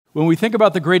When we think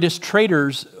about the greatest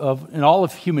traitors in all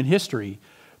of human history,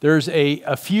 there's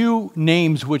a few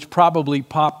names which probably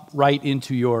pop right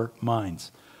into your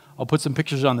minds. I'll put some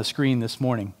pictures on the screen this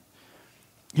morning.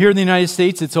 Here in the United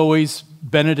States, it's always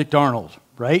Benedict Arnold,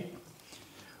 right?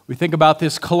 We think about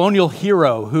this colonial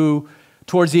hero who,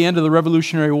 towards the end of the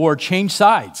Revolutionary War, changed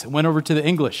sides and went over to the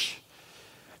English.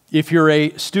 If you're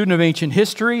a student of ancient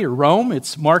history or Rome,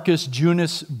 it's Marcus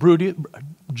Junius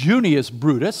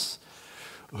Brutus,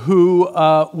 who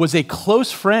was a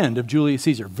close friend of Julius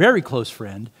Caesar, very close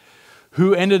friend,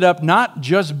 who ended up not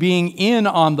just being in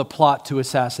on the plot to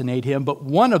assassinate him, but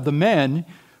one of the men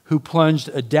who plunged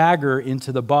a dagger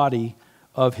into the body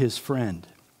of his friend.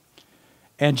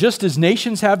 And just as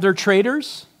nations have their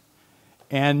traitors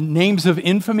and names of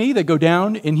infamy that go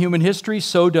down in human history,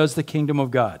 so does the kingdom of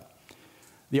God.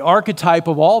 The archetype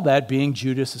of all that being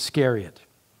Judas Iscariot.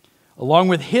 Along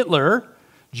with Hitler,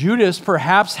 Judas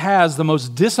perhaps has the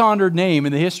most dishonored name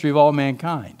in the history of all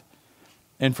mankind,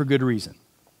 and for good reason.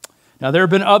 Now, there have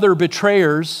been other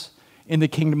betrayers in the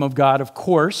kingdom of God, of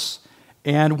course,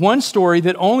 and one story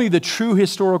that only the true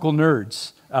historical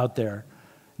nerds out there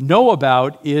know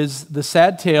about is the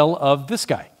sad tale of this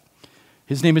guy.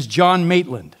 His name is John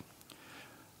Maitland.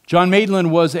 John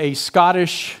Maitland was a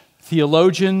Scottish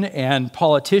theologian and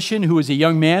politician who, as a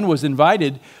young man, was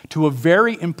invited to a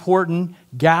very important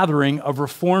gathering of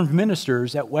Reformed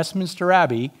ministers at Westminster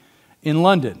Abbey in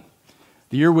London.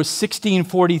 The year was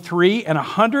 1643, and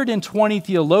 120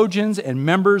 theologians and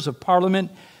members of Parliament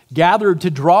gathered to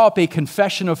draw up a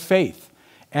confession of faith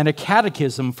and a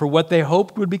catechism for what they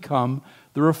hoped would become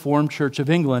the Reformed Church of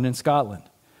England and Scotland.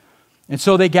 And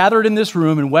so they gathered in this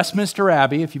room in Westminster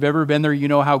Abbey. If you've ever been there, you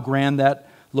know how grand that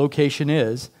location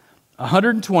is.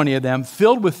 120 of them,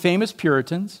 filled with famous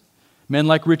Puritans, men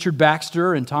like Richard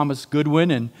Baxter and Thomas Goodwin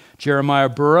and Jeremiah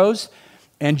Burroughs.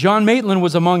 And John Maitland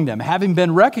was among them, having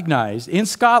been recognized in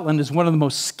Scotland as one of the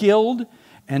most skilled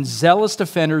and zealous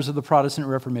defenders of the Protestant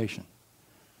Reformation.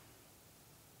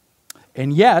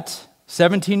 And yet,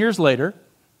 17 years later,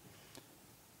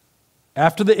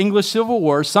 after the English Civil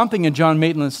War, something in John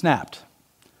Maitland snapped.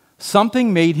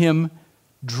 Something made him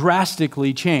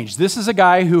drastically change. This is a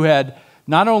guy who had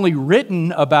not only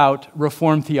written about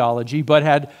Reformed theology, but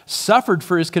had suffered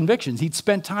for his convictions. He'd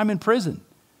spent time in prison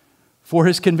for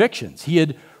his convictions. He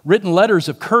had written letters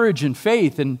of courage and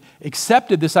faith and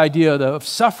accepted this idea of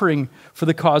suffering for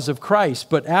the cause of Christ.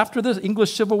 But after the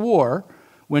English Civil War,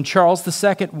 when Charles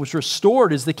II was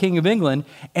restored as the King of England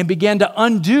and began to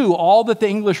undo all that the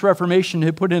English Reformation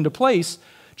had put into place,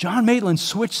 John Maitland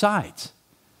switched sides,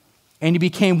 and he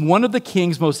became one of the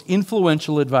king's most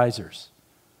influential advisors.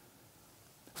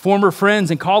 Former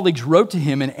friends and colleagues wrote to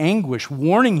him in anguish,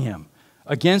 warning him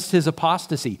against his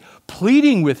apostasy,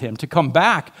 pleading with him to come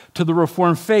back to the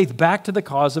Reformed faith, back to the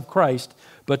cause of Christ,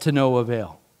 but to no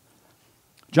avail.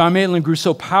 John Maitland grew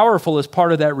so powerful as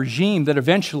part of that regime that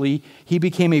eventually he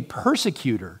became a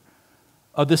persecutor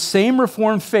of the same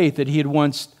Reformed faith that he had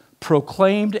once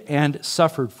proclaimed and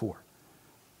suffered for.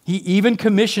 He even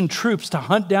commissioned troops to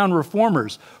hunt down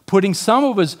reformers, putting some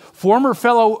of his former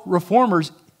fellow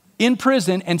reformers in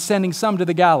prison and sending some to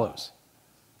the gallows.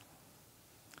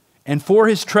 And for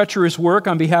his treacherous work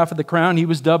on behalf of the crown, he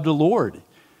was dubbed a lord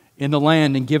in the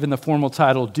land and given the formal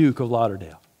title Duke of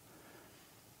Lauderdale.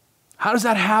 How does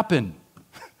that happen?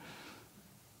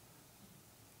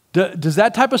 Does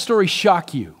that type of story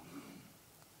shock you?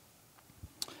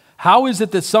 How is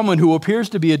it that someone who appears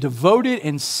to be a devoted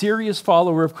and serious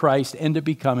follower of Christ ended up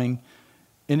becoming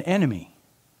an enemy?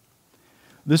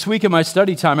 This week in my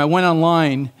study time, I went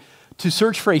online to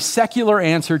search for a secular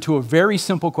answer to a very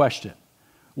simple question.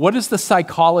 What is the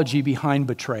psychology behind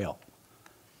betrayal?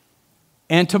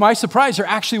 And to my surprise, there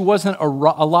actually wasn't a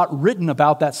lot written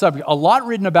about that subject. A lot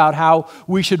written about how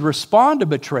we should respond to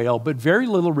betrayal, but very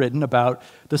little written about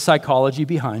the psychology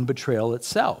behind betrayal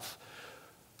itself.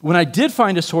 When I did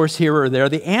find a source here or there,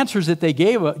 the answers that they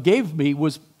gave me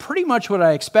was pretty much what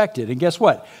I expected. And guess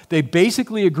what? They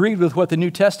basically agreed with what the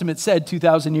New Testament said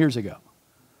 2,000 years ago.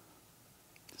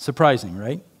 Surprising,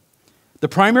 right? The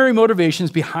primary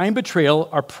motivations behind betrayal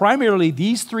are primarily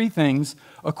these three things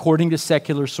according to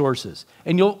secular sources.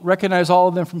 And you'll recognize all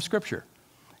of them from Scripture.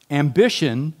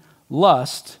 Ambition,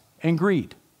 lust, and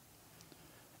greed.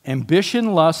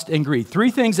 Ambition, lust, and greed. Three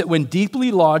things that when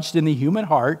deeply lodged in the human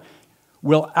heart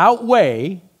will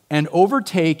outweigh and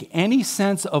overtake any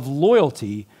sense of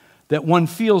loyalty that one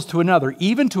feels to another,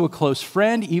 even to a close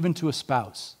friend, even to a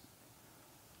spouse.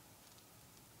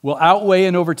 Will outweigh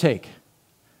and overtake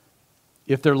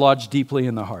if they're lodged deeply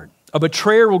in the heart. A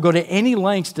betrayer will go to any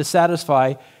lengths to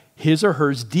satisfy his or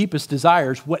her deepest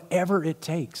desires, whatever it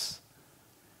takes.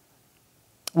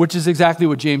 which is exactly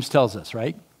what James tells us,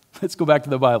 right? Let's go back to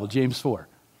the Bible, James 4.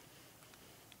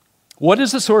 What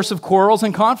is the source of quarrels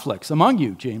and conflicts among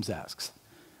you, James asks.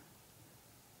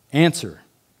 Answer,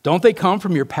 don't they come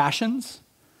from your passions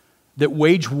that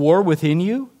wage war within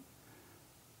you?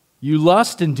 You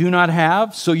lust and do not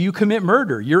have, so you commit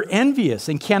murder. You're envious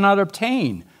and cannot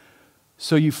obtain,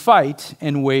 so you fight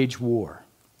and wage war.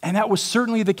 And that was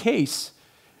certainly the case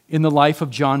in the life of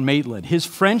John Maitland. His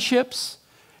friendships,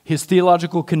 his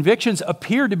theological convictions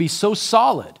appeared to be so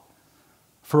solid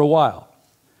for a while.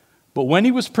 But when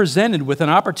he was presented with an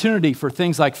opportunity for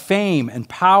things like fame and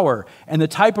power and the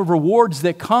type of rewards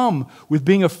that come with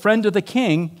being a friend of the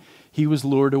king, he was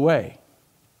lured away.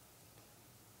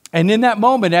 And in that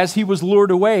moment, as he was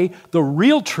lured away, the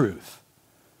real truth,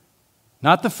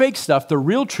 not the fake stuff, the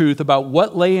real truth about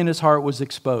what lay in his heart was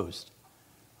exposed.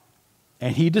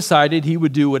 And he decided he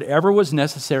would do whatever was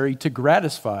necessary to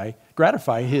gratify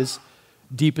his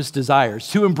deepest desires,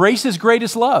 to embrace his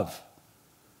greatest love,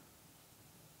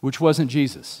 which wasn't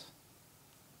Jesus.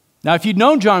 Now, if you'd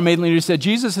known John Maitland, you'd said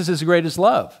Jesus is his greatest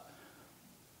love.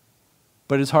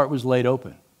 But his heart was laid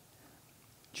open.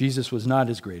 Jesus was not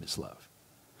his greatest love.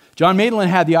 John Maitland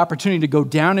had the opportunity to go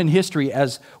down in history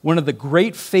as one of the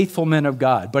great faithful men of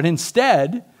God. But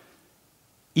instead,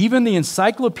 even the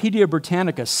Encyclopedia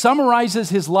Britannica summarizes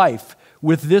his life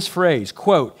with this phrase,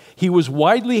 quote, he was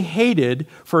widely hated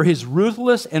for his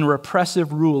ruthless and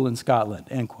repressive rule in Scotland,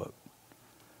 end quote.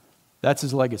 That's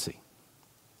his legacy.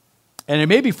 And it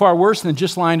may be far worse than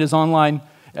just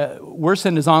worse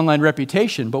than his online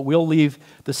reputation, but we'll leave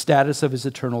the status of his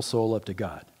eternal soul up to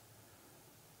God.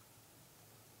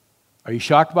 Are you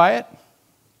shocked by it?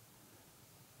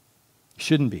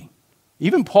 Shouldn't be.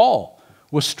 Even Paul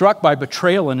was struck by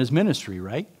betrayal in his ministry,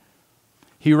 right?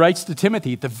 He writes to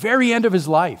Timothy at the very end of his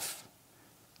life,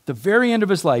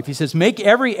 he says, make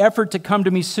every effort to come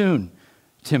to me soon,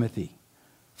 Timothy.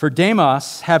 For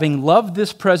Demas, having loved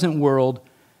this present world,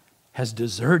 has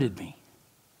deserted me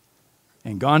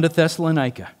and gone to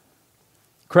Thessalonica.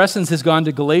 Crescens has gone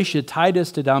to Galatia,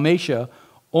 Titus to Dalmatia.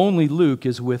 Only Luke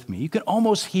is with me. You can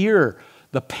almost hear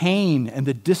the pain and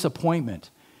the disappointment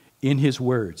in his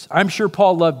words. I'm sure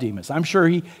Paul loved Demas. I'm sure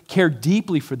he cared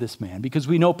deeply for this man because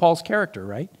we know Paul's character,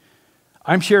 right?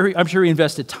 I'm sure he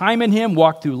invested time in him,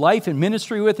 walked through life and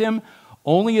ministry with him,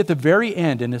 only at the very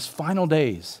end, in his final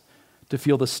days, to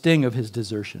feel the sting of his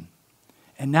desertion.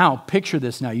 And now, picture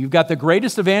this now. You've got the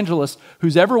greatest evangelist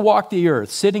who's ever walked the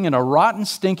earth, sitting in a rotten,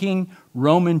 stinking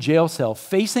Roman jail cell,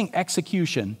 facing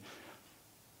execution,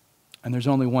 and there's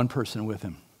only one person with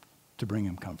him to bring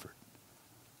him comfort.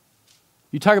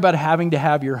 You talk about having to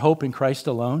have your hope in Christ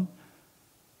alone.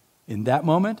 In that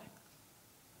moment,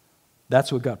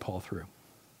 that's what got Paul through.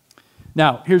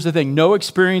 Now, here's the thing. No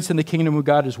experience in the kingdom of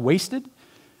God is wasted.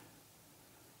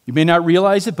 You may not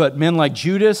realize it, but men like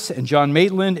Judas and John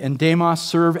Maitland and Demas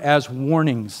serve as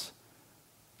warnings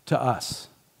to us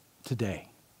today.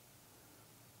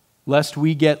 Lest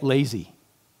we get lazy.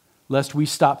 Lest we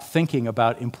stop thinking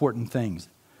about important things.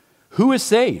 Who is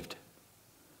saved?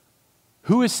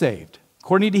 Who is saved?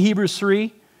 According to Hebrews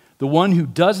 3, the one who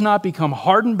does not become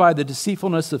hardened by the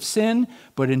deceitfulness of sin,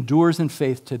 but endures in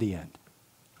faith to the end.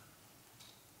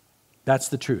 That's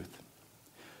the truth.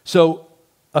 So,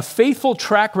 a faithful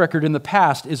track record in the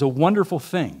past is a wonderful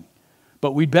thing,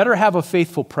 but we'd better have a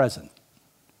faithful present.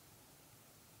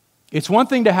 It's one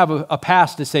thing to have a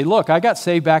past to say, look, I got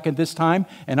saved back at this time,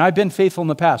 and I've been faithful in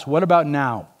the past. What about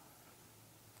now?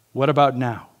 What about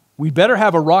now? We better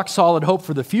have a rock-solid hope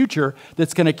for the future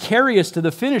that's going to carry us to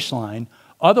the finish line.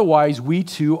 Otherwise, we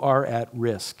too are at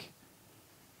risk.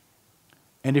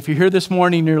 And if you're here this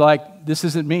morning and you're like, this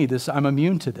isn't me, I'm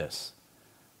immune to this.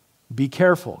 Be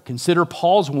careful. Consider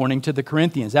Paul's warning to the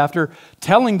Corinthians. After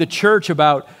telling the church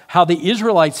about how the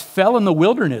Israelites fell in the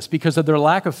wilderness because of their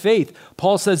lack of faith,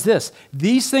 Paul says this,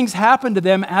 these things happened to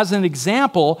them as an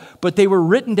example, but they were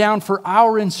written down for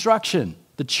our instruction,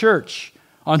 the church,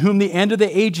 on whom the end of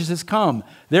the ages has come.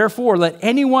 Therefore, let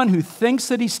anyone who thinks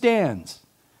that he stands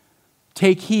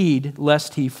take heed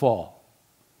lest he fall.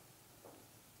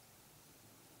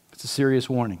 It's a serious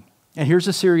warning. And here's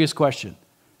a serious question.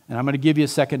 And I'm going to give you a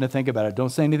second to think about it. Don't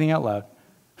say anything out loud.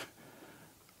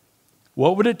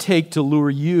 What would it take to lure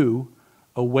you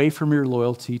away from your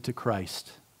loyalty to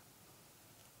Christ?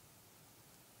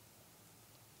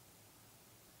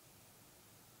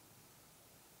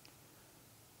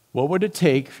 What would it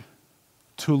take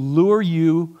to lure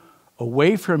you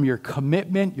away from your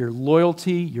commitment, your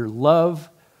loyalty, your love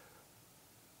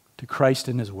to Christ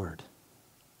and His Word?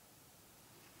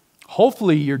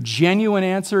 Hopefully, your genuine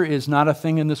answer is not a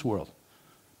thing in this world.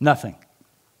 Nothing.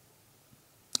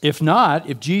 If not,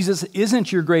 if Jesus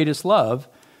isn't your greatest love,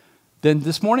 then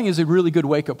this morning is a really good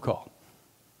wake-up call.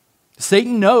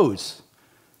 Satan knows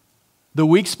the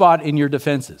weak spot in your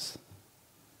defenses.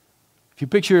 If you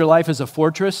picture your life as a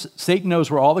fortress, Satan knows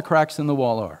where all the cracks in the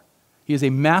wall are. He is a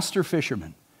master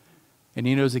fisherman, and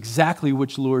he knows exactly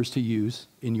which lures to use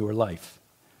in your life.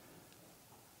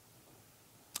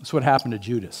 That's what happened to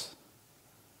Judas.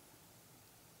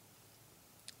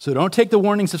 So don't take the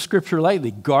warnings of Scripture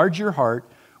lightly. Guard your heart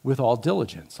with all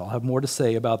diligence. I'll have more to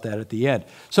say about that at the end.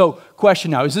 So,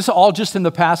 question now, is this all just in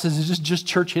the past? Is this just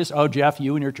church history? Oh, Jeff,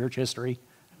 you and your church history.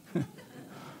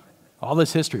 All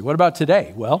this history. What about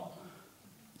today? Well,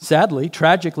 sadly,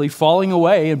 tragically, falling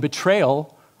away and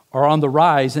betrayal are on the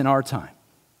rise in our time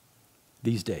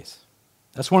these days.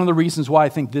 That's one of the reasons why I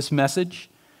think this message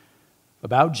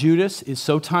about Judas is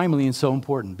so timely and so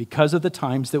important, because of the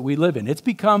times that we live in. It's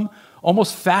become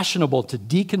almost fashionable to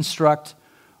deconstruct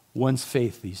one's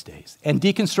faith these days. And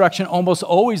deconstruction almost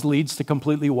always leads to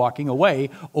completely walking away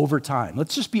over time.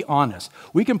 Let's just be honest.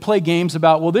 We can play games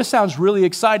about, well, this sounds really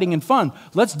exciting and fun.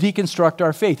 Let's deconstruct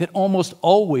our faith. It almost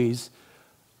always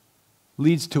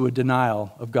leads to a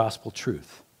denial of gospel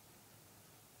truth.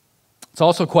 It's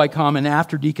also quite common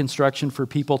after deconstruction for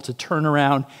people to turn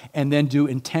around and then do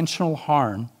intentional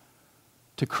harm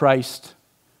to Christ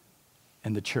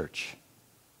and the church.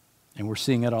 And we're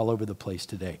seeing it all over the place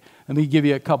today. Let me give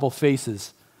you a couple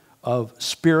faces of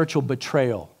spiritual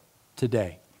betrayal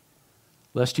today,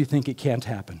 lest you think it can't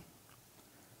happen.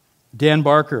 Dan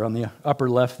Barker on the upper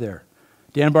left there.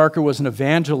 Dan Barker was an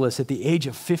evangelist at the age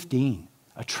of 15,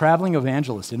 a traveling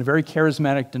evangelist in a very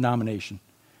charismatic denomination.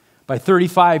 By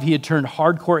 35, he had turned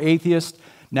hardcore atheist.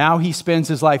 Now he spends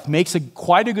his life, makes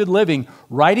quite a good living,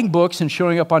 writing books and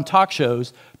showing up on talk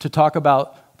shows to talk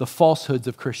about the falsehoods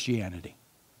of Christianity.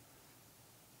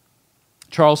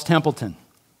 Charles Templeton,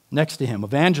 next to him,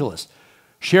 evangelist,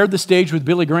 shared the stage with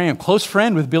Billy Graham, close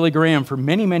friend with Billy Graham for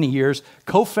many, many years,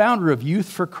 co-founder of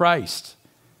Youth for Christ.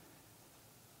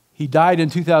 He died in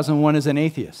 2001 as an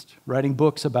atheist, writing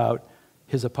books about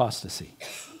his apostasy.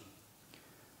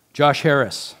 Josh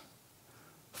Harris,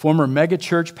 former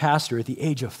megachurch pastor at the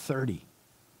age of 30.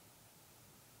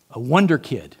 A wonder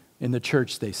kid in the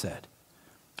church, they said.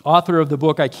 Author of the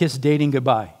book, I Kissed Dating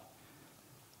Goodbye.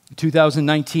 In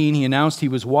 2019, he announced he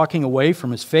was walking away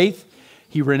from his faith.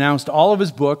 He renounced all of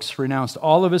his books, renounced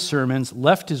all of his sermons,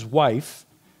 left his wife,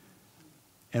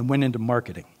 and went into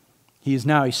marketing. He is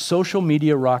now a social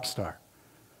media rock star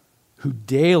who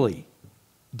daily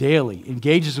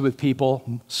engages with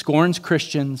people, scorns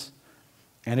Christians,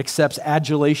 and accepts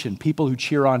adulation, people who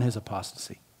cheer on his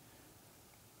apostasy.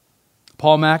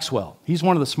 Paul Maxwell, he's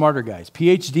one of the smarter guys,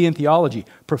 PhD in theology,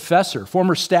 professor,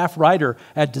 former staff writer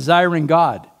at Desiring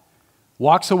God,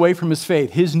 walks away from his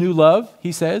faith. His new love,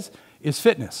 he says, is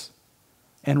fitness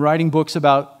and writing books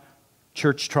about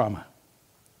church trauma.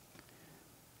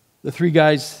 The three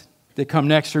guys that come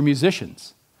next are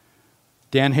musicians.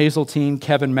 Dan Hazeltine,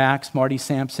 Kevin Max, Marty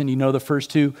Sampson. You know the first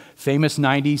two famous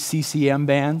 90s CCM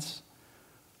bands.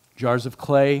 Jars of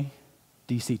Clay,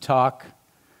 DC Talk.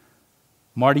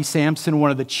 Marty Sampson,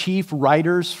 one of the chief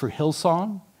writers for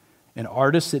Hillsong and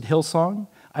artists at Hillsong.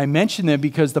 I mention them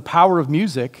because the power of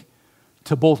music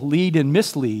to both lead and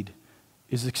mislead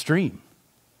is extreme.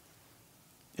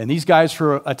 And these guys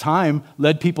for a time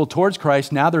led people towards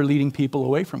Christ. Now they're leading people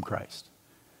away from Christ.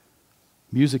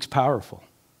 Music's powerful.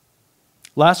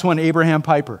 Last one, Abraham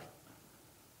Piper,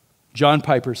 John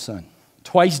Piper's son.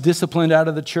 Twice disciplined out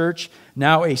of the church,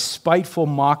 now a spiteful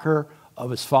mocker of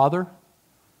his father.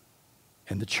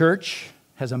 And the church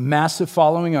has a massive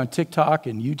following on TikTok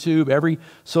and YouTube, every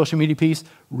social media piece.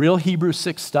 Real Hebrews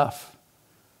 6 stuff.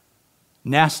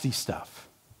 Nasty stuff.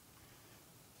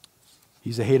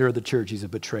 He's a hater of the church. He's a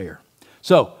betrayer.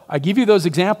 So I give you those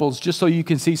examples just so you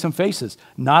can see some faces.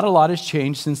 Not a lot has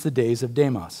changed since the days of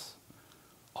Demas.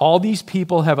 All these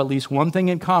people have at least one thing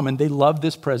in common. They love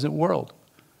this present world.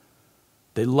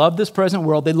 They love this present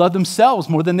world. They love themselves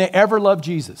more than they ever loved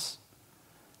Jesus.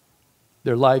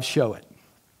 Their lives show it.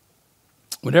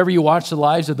 Whenever you watch the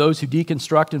lives of those who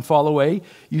deconstruct and fall away,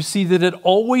 you see that it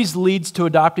always leads to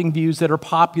adopting views that are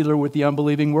popular with the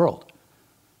unbelieving world.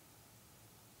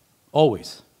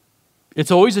 Always.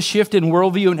 It's always a shift in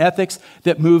worldview and ethics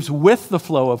that moves with the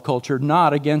flow of culture,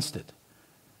 not against it.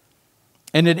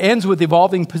 And it ends with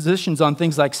evolving positions on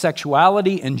things like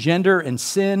sexuality and gender and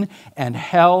sin and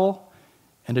hell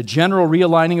and a general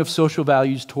realigning of social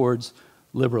values towards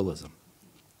liberalism.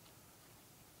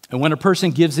 And when a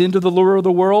person gives into the lure of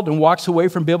the world and walks away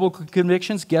from biblical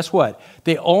convictions, guess what?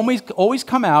 They always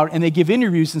come out and they give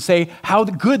interviews and say how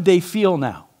good they feel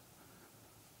now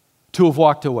to have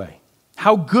walked away,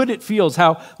 how good it feels,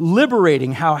 how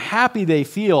liberating, how happy they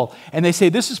feel. And they say,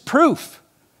 this is proof.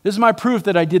 This is my proof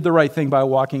that I did the right thing by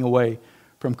walking away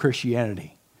from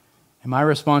Christianity. And my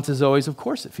response is always, of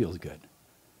course it feels good.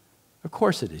 Of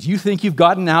course it is. You think you've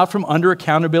gotten out from under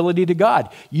accountability to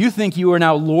God. You think you are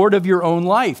now Lord of your own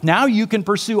life. Now you can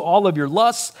pursue all of your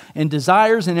lusts and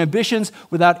desires and ambitions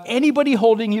without anybody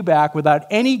holding you back, without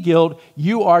any guilt.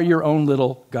 You are your own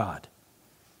little God.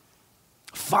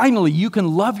 Finally, you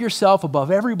can love yourself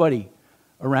above everybody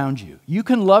around you. You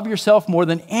can love yourself more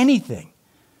than anything.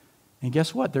 And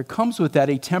guess what? There comes with that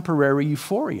a temporary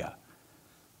euphoria.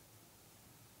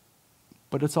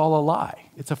 But it's all a lie.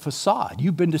 It's a facade.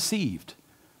 You've been deceived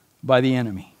by the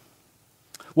enemy.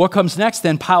 What comes next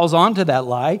then piles onto that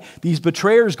lie. These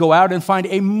betrayers go out and find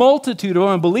a multitude of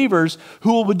unbelievers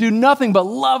who will do nothing but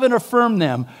love and affirm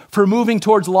them for moving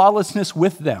towards lawlessness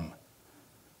with them.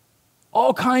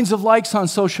 All kinds of likes on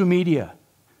social media.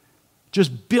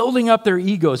 Just building up their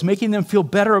egos, making them feel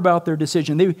better about their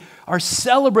decision. They are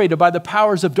celebrated by the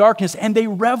powers of darkness and they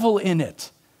revel in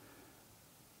it.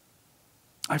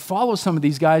 I follow some of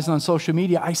these guys on social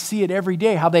media. I see it every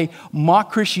day, how they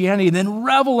mock Christianity and then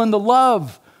revel in the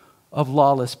love of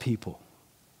lawless people.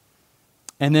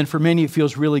 And then for many, it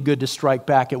feels really good to strike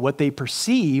back at what they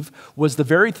perceive was the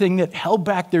very thing that held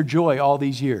back their joy all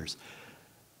these years.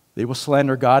 They will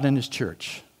slander God and his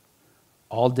church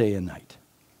all day and night.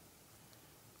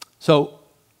 So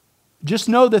just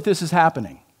know that this is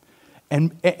happening.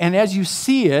 And as you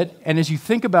see it, and as you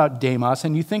think about Demas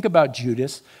and you think about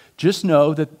Judas, just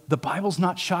know that the Bible's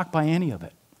not shocked by any of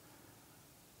it.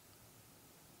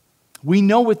 We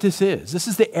know what this is. This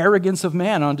is the arrogance of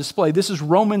man on display. This is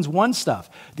Romans 1 stuff.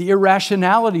 The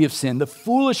irrationality of sin, the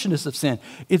foolishness of sin.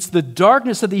 It's the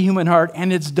darkness of the human heart,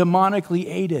 and it's demonically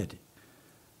aided.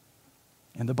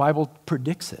 And the Bible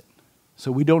predicts it,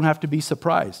 so we don't have to be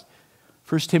surprised.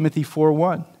 1 Timothy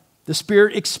 4:1. The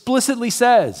Spirit explicitly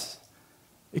says,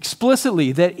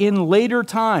 that in later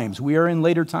times, we are in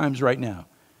later times right now,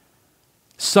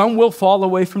 some will fall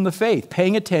away from the faith,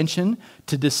 paying attention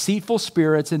to deceitful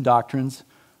spirits and doctrines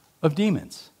of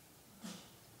demons.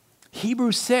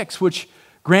 Hebrews 6, which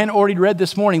Grant already read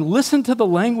this morning, listen to the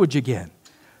language again.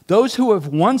 Those who have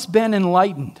once been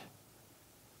enlightened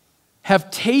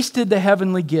have tasted the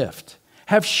heavenly gift,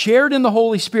 have shared in the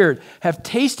Holy Spirit, have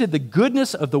tasted the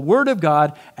goodness of the Word of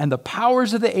God and the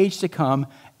powers of the age to come,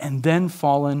 and then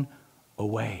fallen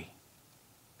away.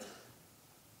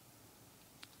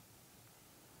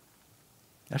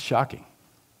 That's shocking.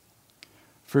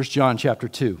 1 John chapter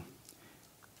 2.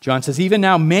 John says, even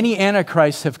now many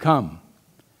antichrists have come.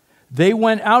 They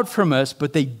went out from us,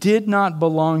 but they did not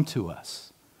belong to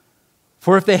us.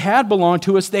 For if they had belonged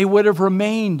to us, they would have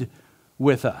remained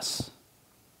with us.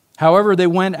 However, they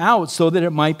went out so that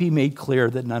it might be made clear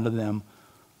that none of them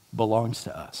belongs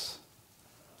to us.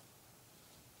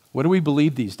 What do we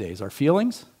believe these days? Our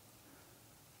feelings?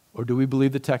 Or do we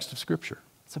believe the text of Scripture?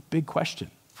 It's a big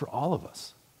question for all of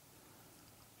us.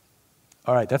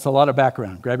 All right, that's a lot of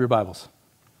background. Grab your Bibles.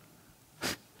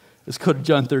 Let's go to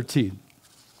John 13.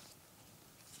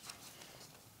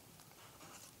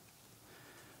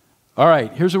 All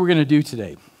right, here's what we're going to do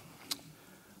today.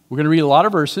 We're going to read a lot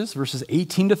of verses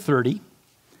 18 to 30,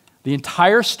 the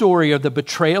entire story of the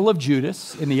betrayal of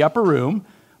Judas in the upper room.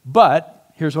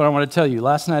 But here's what I want to tell you.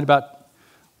 Last night about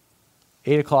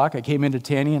 8 o'clock, I came into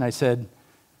Tanny and I said,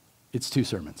 it's 2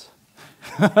 sermons.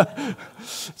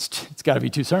 It's got to be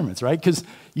 2 sermons, right? Because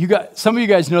some of you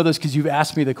guys know this because you've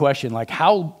asked me the question, like,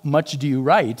 how much do you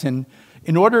write? And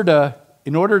in order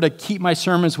to keep my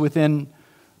sermons within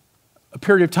a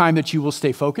period of time that you will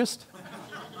stay focused,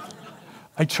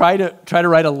 I try to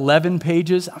write 11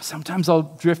 pages. Sometimes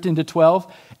I'll drift into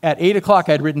 12. At 8 o'clock,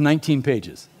 I'd written 19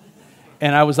 pages.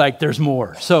 And I was like, there's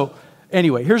more. So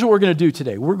anyway, here's what we're going to do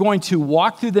today. We're going to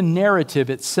walk through the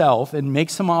narrative itself and make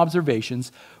some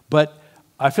observations, but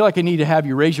I feel like I need to have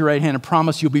you raise your right hand and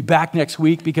promise you'll be back next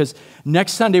week, because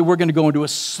next Sunday we're going to go into a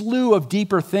slew of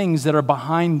deeper things that are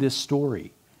behind this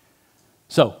story.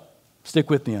 So stick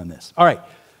with me on this. All right.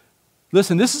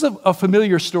 Listen, this is a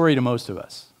familiar story to most of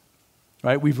us,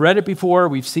 right? We've read it before.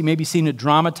 We've maybe seen it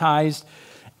dramatized.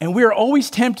 And we're always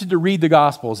tempted to read the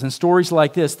Gospels and stories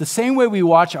like this the same way we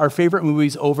watch our favorite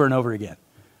movies over and over again,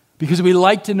 because we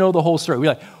like to know the whole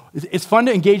story. It's fun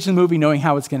to engage in the movie knowing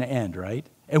how it's going to end, right?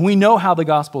 And we know how the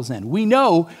Gospels end. We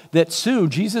know that soon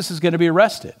Jesus is going to be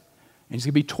arrested, and he's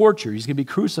going to be tortured, he's going to be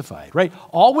crucified, right?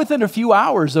 All within a few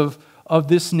hours of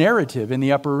this narrative in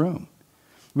the upper room.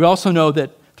 We also know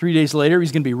that 3 days later,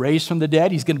 he's going to be raised from the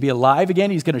dead. He's going to be alive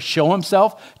again. He's going to show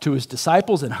himself to his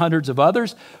disciples and hundreds of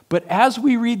others. But as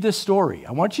we read this story,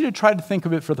 I want you to try to think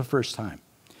of it for the first time.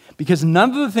 Because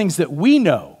none of the things that we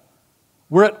know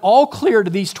were at all clear to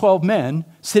these 12 men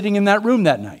sitting in that room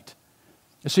that night.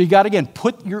 So you got to, again,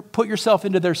 put yourself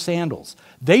into their sandals.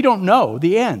 They don't know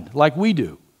the end like we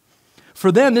do.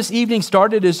 For them, this evening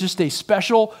started as just a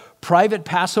special private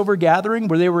Passover gathering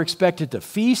where they were expected to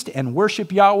feast and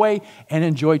worship Yahweh and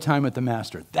enjoy time with the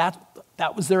Master.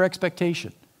 That was their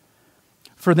expectation.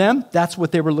 For them, that's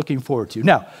what they were looking forward to.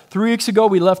 Now, 3 weeks ago,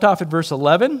 we left off at verse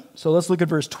 11. So let's look at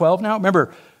verse 12 now.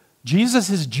 Remember, Jesus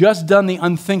has just done the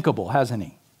unthinkable, hasn't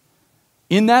he?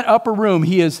 In that upper room,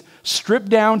 he is stripped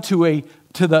down to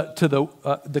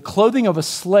the clothing of a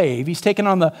slave. He's taken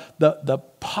on the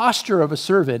posture of a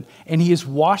servant, and he has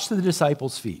washed the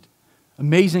disciples' feet.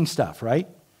 Amazing stuff, right?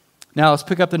 Now let's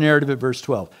pick up the narrative at verse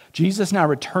 12. Jesus now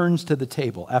returns to the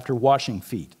table after washing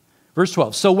feet. Verse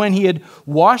 12, so when he had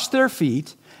washed their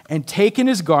feet and taken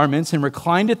his garments and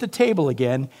reclined at the table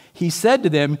again, he said to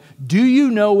them, do you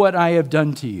know what I have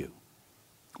done to you?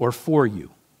 Or for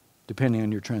you, depending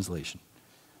on your translation.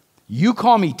 You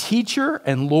call me teacher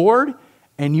and Lord,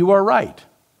 and you are right,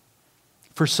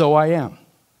 for so I am.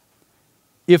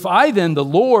 If I then, the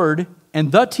Lord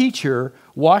and the teacher,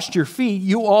 washed your feet,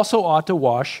 you also ought to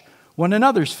wash one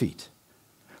another's feet.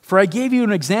 For I gave you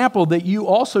an example that you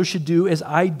also should do as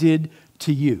I did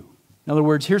to you. In other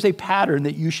words, here's a pattern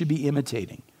that you should be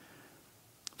imitating.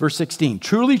 Verse 16,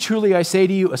 truly, truly, I say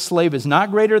to you, a slave is not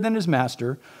greater than his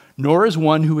master, nor is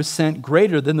one who is sent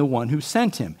greater than the one who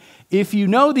sent him. If you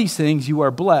know these things, you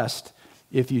are blessed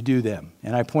if you do them.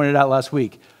 And I pointed out last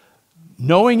week,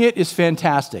 knowing it is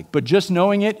fantastic, but just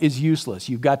knowing it is useless.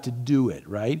 You've got to do it,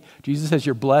 right? Jesus says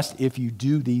you're blessed if you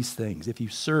do these things, if you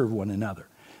serve one another.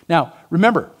 Now,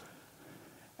 remember,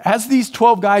 as these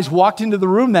 12 guys walked into the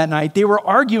room that night, they were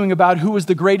arguing about who was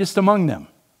the greatest among them.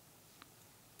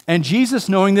 And Jesus,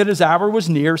 knowing that his hour was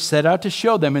near, set out to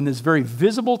show them in this very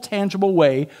visible, tangible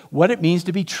way what it means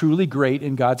to be truly great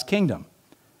in God's kingdom.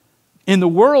 In the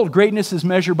world, greatness is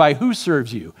measured by who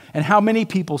serves you and how many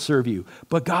people serve you.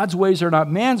 But God's ways are not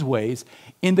man's ways.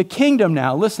 In the kingdom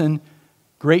now, listen,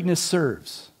 greatness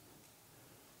serves.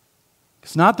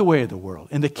 It's not the way of the world.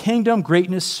 In the kingdom,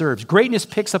 greatness serves. Greatness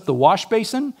picks up the wash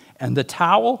basin and the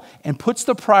towel and puts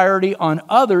the priority on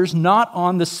others, not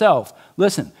on the self.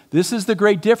 Listen, this is the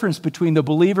great difference between the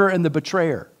believer and the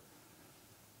betrayer.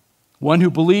 One who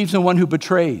believes and one who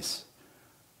betrays.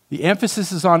 The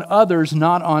emphasis is on others,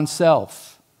 not on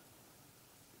self.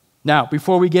 Now,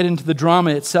 before we get into the drama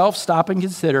itself, stop and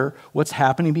consider what's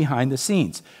happening behind the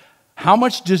scenes. How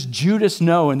much does Judas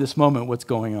know in this moment what's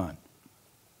going on?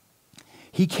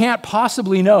 He can't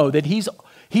possibly know that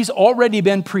he's already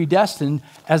been predestined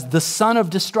as the son of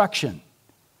destruction.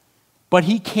 But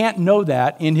he can't know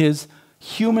that in his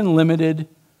human limited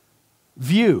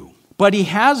view. But he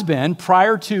has been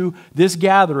prior to this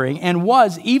gathering and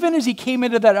was, even as he came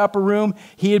into that upper room,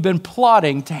 he had been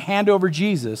plotting to hand over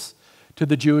Jesus to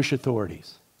the Jewish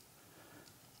authorities.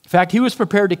 In fact, he was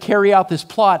prepared to carry out this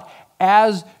plot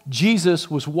as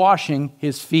Jesus was washing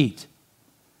his feet.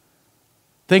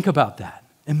 Think about that.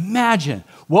 Imagine,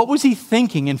 what was he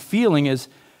thinking and feeling as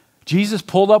Jesus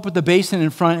pulled up with the basin in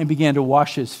front and began to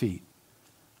wash his feet?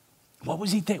 What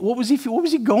was he What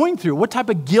was he going through? What type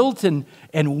of guilt and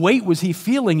weight was he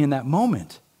feeling in that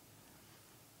moment?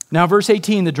 Now, verse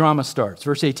 18, the drama starts.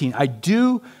 Verse 18, I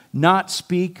do not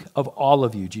speak of all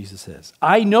of you, Jesus says.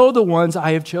 I know the ones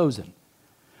I have chosen.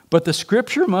 But the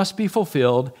scripture must be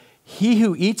fulfilled. He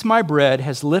who eats my bread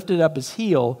has lifted up his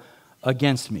heel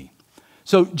against me.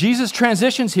 So Jesus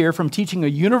transitions here from teaching a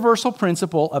universal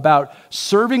principle about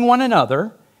serving one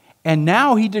another, and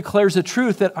now he declares a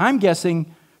truth that I'm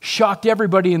guessing shocked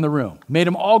everybody in the room, made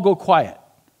them all go quiet.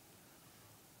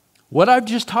 What I've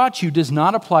just taught you does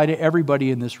not apply to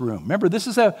everybody in this room. Remember, this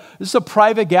is a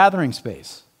private gathering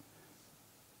space.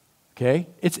 Okay?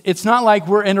 It's not like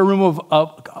we're in a room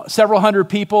of several hundred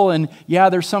people and, yeah,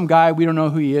 there's some guy, we don't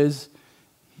know who he is.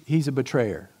 He's a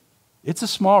betrayer. It's a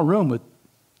small room with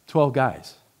 12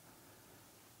 guys.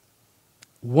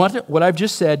 What I've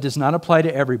just said does not apply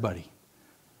to everybody.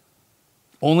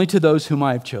 Only to those whom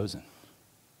I have chosen.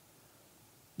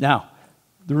 Now,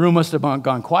 the room must have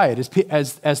gone quiet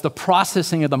as the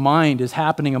processing of the mind is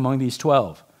happening among these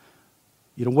 12.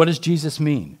 You know, what does Jesus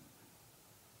mean?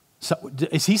 So,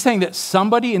 is he saying that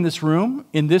somebody in this room,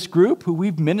 in this group, who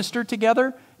we've ministered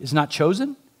together, is not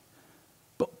chosen?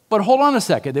 But hold on a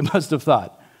second, they must have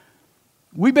thought.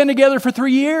 We've been together for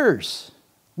 3 years.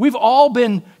 We've all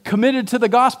been committed to the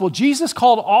gospel. Jesus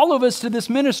called all of us to this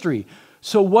ministry.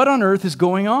 So what on earth is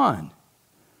going on?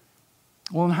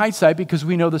 Well, in hindsight, because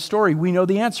we know the story, we know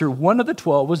the answer. One of the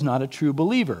 12 was not a true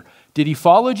believer. Did he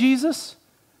follow Jesus?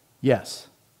 Yes.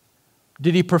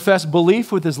 Did he profess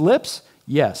belief with his lips?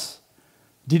 Yes.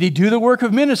 Did he do the work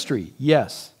of ministry?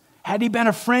 Yes. Had he been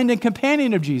a friend and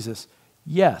companion of Jesus?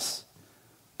 Yes.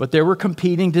 But there were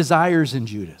competing desires in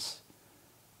Judas.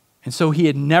 And so he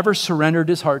had never surrendered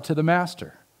his heart to the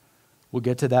master. We'll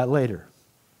get to that later.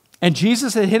 And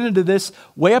Jesus had hinted to this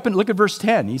way up, and look at verse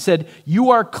 10. He said,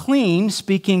 "You are clean,"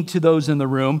 speaking to those in the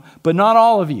room, "but not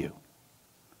all of you."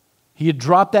 He had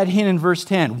dropped that hint in verse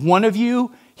 10. One of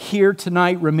you here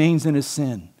tonight remains in his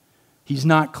sin. He's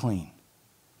not clean.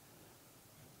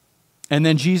 And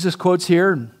then Jesus quotes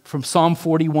here from Psalm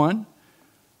 41.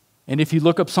 And if you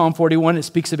look up Psalm 41, it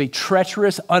speaks of a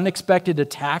treacherous, unexpected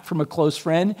attack from a close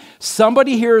friend.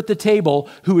 Somebody here at the table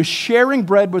who is sharing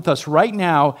bread with us right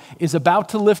now is about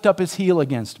to lift up his heel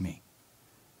against me.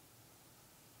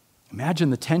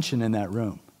 Imagine the tension in that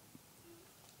room.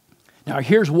 Now,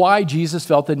 here's why Jesus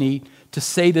felt the need to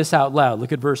say this out loud.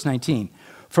 Look at verse 19.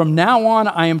 "From now on,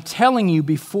 I am telling you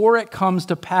before it comes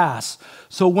to pass,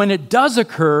 so when it does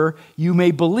occur, you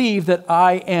may believe that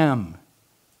I am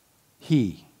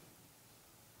He."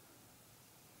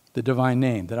 The divine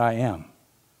name, that I am.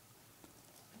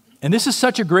 And this is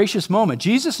such a gracious moment.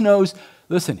 Jesus knows,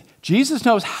 listen, Jesus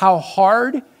knows how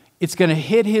hard it's going to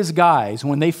hit his guys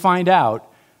when they find out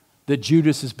that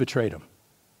Judas has betrayed him.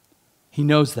 He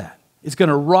knows that. It's going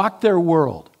to rock their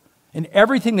world and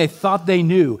everything they thought they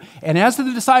knew. And as the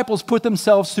disciples put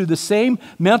themselves through the same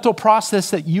mental process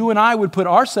that you and I would put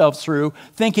ourselves through,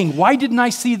 thinking, why didn't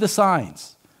I see the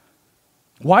signs?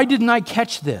 Why didn't I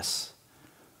catch this?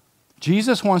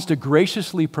 Jesus wants to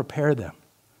graciously prepare them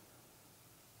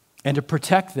and to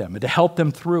protect them and to help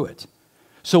them through it.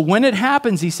 So when it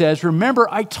happens, he says, remember,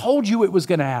 I told you it was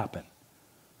going to happen.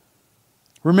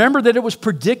 Remember that it was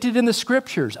predicted in the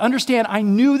scriptures. Understand, I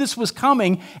knew this was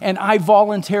coming and I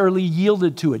voluntarily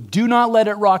yielded to it. Do not let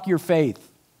it rock your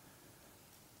faith.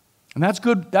 And that's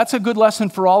good. That's a good lesson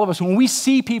for all of us. When we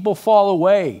see people fall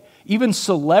away, even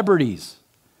celebrities,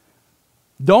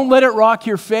 don't let it rock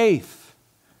your faith.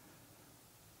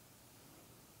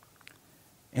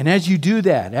 And as you do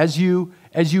that, as you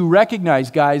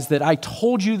recognize, guys, that I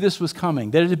told you this was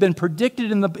coming, that it had been predicted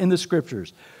in the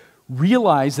scriptures,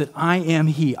 realize that I am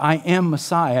He. I am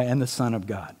Messiah and the Son of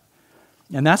God.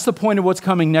 And that's the point of what's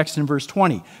coming next in verse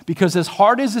 20. Because as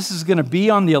hard as this is going to be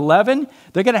on the 11,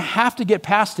 they're going to have to get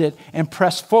past it and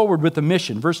press forward with the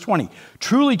mission. Verse 20,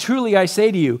 "Truly, truly, I say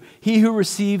to you, he who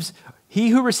receives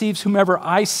whomever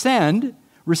I send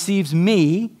receives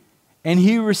me, and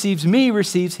he who receives me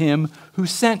receives him who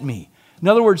sent me." In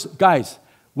other words, guys,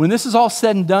 when this is all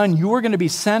said and done, you are going to be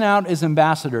sent out as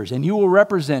ambassadors, and you will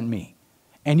represent me,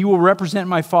 and you will represent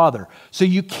my Father. So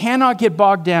you cannot get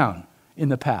bogged down in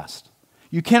the past.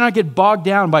 You cannot get bogged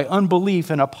down by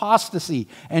unbelief and apostasy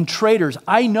and traitors.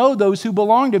 I know those who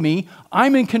belong to me.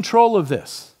 I'm in control of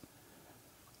this.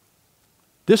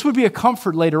 This would be a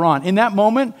comfort later on. In that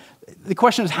moment, the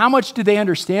question is, how much do they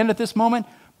understand at this moment?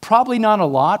 Probably not a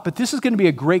lot, but this is going to be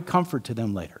a great comfort to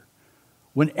them later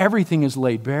when everything is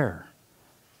laid bare.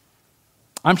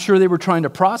 I'm sure they were trying to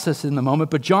process it in the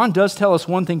moment, but John does tell us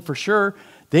one thing for sure.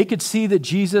 They could see that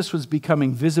Jesus was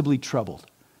becoming visibly troubled.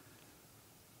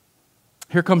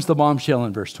 Here comes the bombshell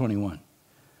in verse 21.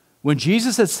 When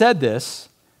Jesus had said this,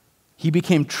 he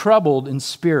became troubled in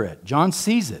spirit. John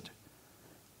sees it.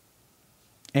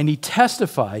 And he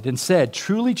testified and said,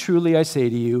 "Truly, truly, I say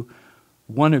to you,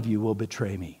 one of you will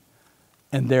betray me."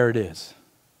 And there it is.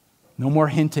 No more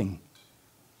hinting.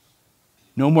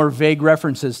 No more vague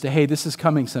references to, hey, this is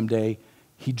coming someday.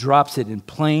 He drops it in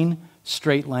plain,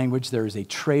 straight language. There is a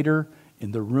traitor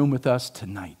in the room with us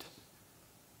tonight.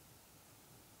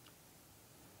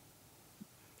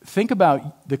 Think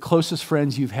about the closest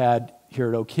friends you've had here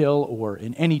at Oak Hill or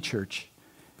in any church.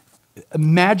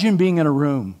 Imagine being in a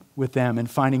room with them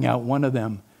and finding out one of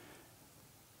them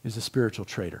is a spiritual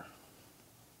traitor.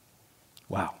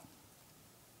 Wow.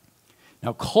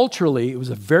 Now, culturally, it was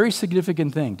a very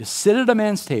significant thing to sit at a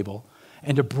man's table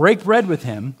and to break bread with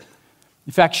him.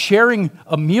 In fact, sharing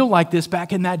a meal like this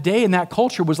back in that day, in that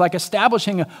culture, was like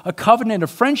establishing a covenant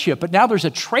of friendship. But now there's a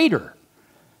traitor.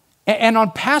 And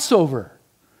on Passover,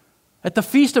 at the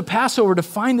Feast of Passover, to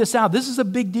find this out, this is a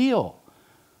big deal.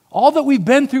 All that we've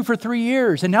been through for 3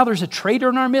 years, and now there's a traitor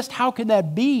in our midst? How can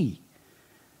that be?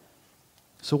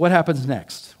 So what happens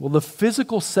next? Well, the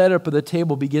physical setup of the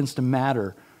table begins to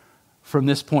matter from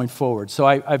this point forward. So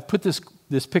I've put this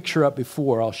this picture up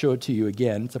before. I'll show it to you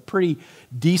again. It's a pretty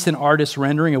decent artist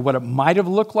rendering of what it might have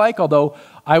looked like, although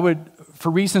I would, for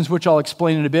reasons which I'll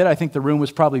explain in a bit, I think the room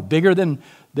was probably bigger than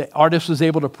the artist was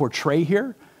able to portray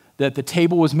here, that the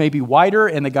table was maybe wider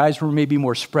and the guys were maybe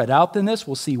more spread out than this.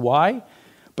 We'll see why.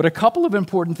 But a couple of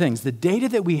important things. The data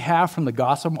that we have from the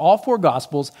gospel, all four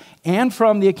gospels, and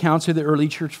from the accounts of the early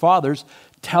church fathers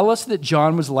tell us that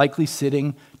John was likely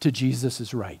sitting to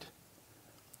Jesus' right.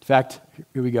 In fact,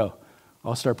 here we go.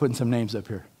 I'll start putting some names up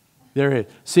here. There it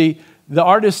is. See, the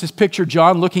artist has pictured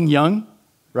John looking young,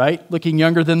 right? Looking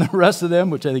younger than the rest of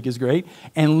them, which I think is great,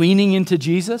 and leaning into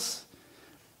Jesus.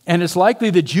 And it's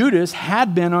likely that Judas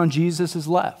had been on Jesus'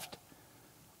 left,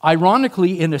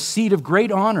 ironically in a seat of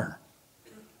great honor.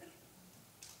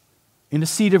 In a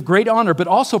seat of great honor, but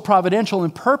also providential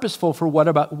and purposeful for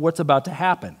what's about to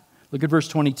happen. Look at verse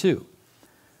 22.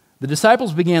 The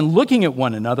disciples began looking at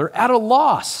one another at a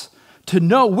loss to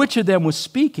know which of them was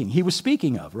speaking. He was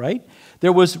speaking of, right?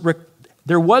 There was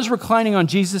reclining on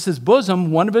Jesus'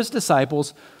 bosom one of his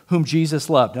disciples whom Jesus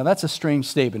loved. Now that's a strange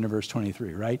statement in verse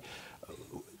 23, right?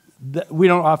 We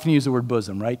don't often use the word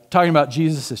bosom, right? Talking about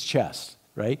Jesus' chest,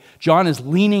 right? John is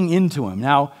leaning into him.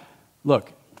 Now,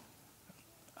 look,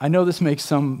 I know this makes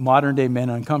some modern day men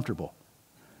uncomfortable,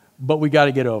 but we got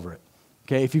to get over it.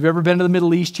 Okay, if you've ever been to the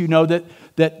Middle East, you know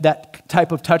that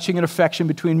type of touching and affection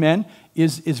between men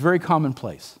is very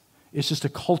commonplace. It's just a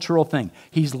cultural thing.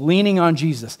 He's leaning on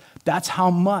Jesus. That's how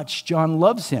much John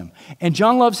loves him. And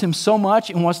John loves him so much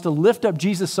and wants to lift up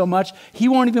Jesus so much, he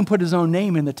won't even put his own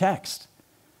name in the text.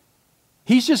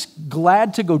 He's just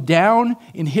glad to go down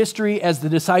in history as the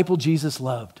disciple Jesus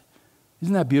loved.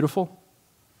 Isn't that beautiful?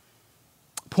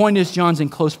 Point is, John's in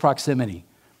close proximity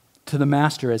to the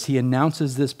master as he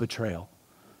announces this betrayal.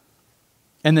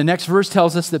 And the next verse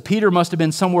tells us that Peter must have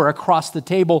been somewhere across the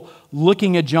table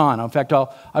looking at John. In fact,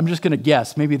 I'm just going to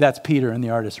guess. Maybe that's Peter in the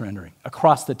artist rendering.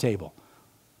 Across the table,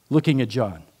 looking at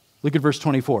John. Look at verse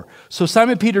 24. So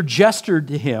Simon Peter gestured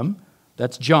to him,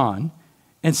 that's John,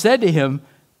 and said to him,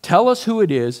 "Tell us who it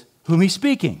is whom he's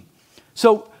speaking."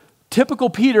 So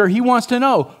typical Peter, he wants to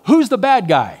know, who's the bad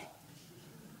guy?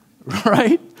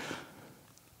 Right?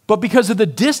 But because of the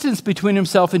distance between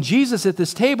himself and Jesus at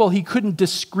this table, he couldn't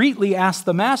discreetly ask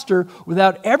the master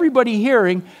without everybody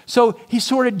hearing. So he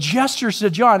sort of gestures to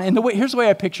John. And here's the way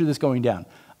I picture this going down.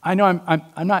 I know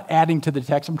I'm not adding to the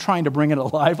text. I'm trying to bring it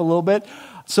alive a little bit.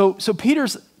 So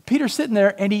Peter's sitting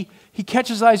there and he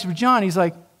catches eyes with John. He's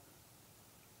like,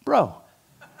 "Bro,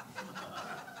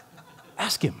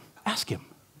 ask him.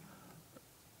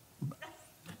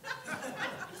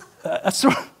 That's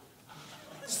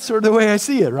sort of the way I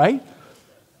see it, right?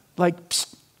 Like,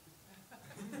 psst,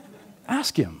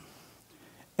 ask him.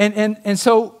 And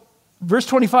so, verse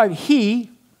 25,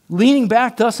 he, leaning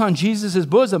back thus on Jesus'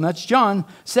 bosom, that's John,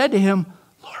 said to him,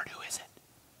 "Lord, who is it?"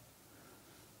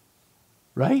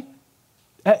 Right?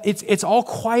 It's all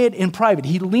quiet and private.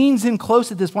 He leans in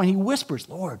close at this point. He whispers,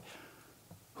 "Lord,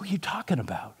 who are you talking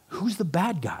about? Who's the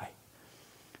bad guy?"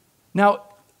 Now,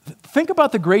 think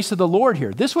about the grace of the Lord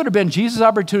here. This would have been Jesus'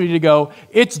 opportunity to go,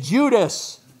 "It's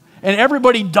Judas," and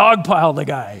everybody dogpile the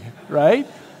guy, right?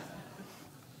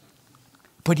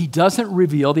 But he doesn't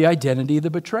reveal the identity of the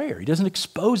betrayer. He doesn't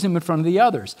expose him in front of the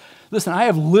others. Listen, I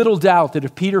have little doubt that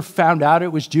if Peter found out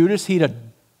it was Judas, he'd have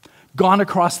gone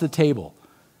across the table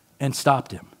and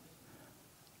stopped him.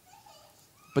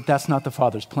 But that's not the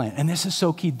Father's plan. And this is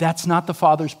so key. That's not the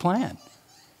Father's plan.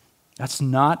 That's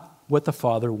not what the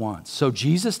Father wants. So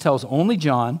Jesus tells only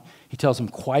John, he tells him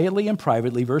quietly and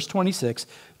privately, verse 26,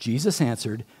 Jesus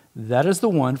answered, "That is the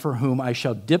one for whom I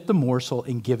shall dip the morsel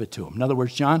and give it to him." In other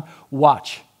words, John,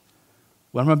 watch.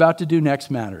 What I'm about to do next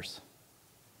matters.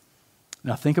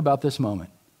 Now think about this moment.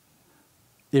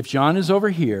 If John is over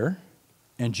here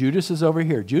and Judas is over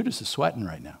here, Judas is sweating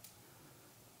right now.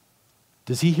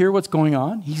 Does he hear what's going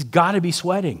on? He's got to be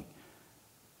sweating.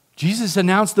 Jesus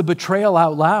announced the betrayal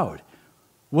out loud.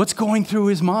 What's going through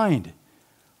his mind?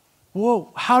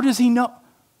 Whoa, how does he know?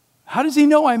 How does he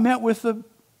know I met with the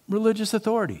religious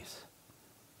authorities?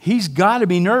 He's got to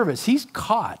be nervous. He's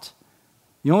caught.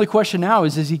 The only question now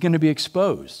is he going to be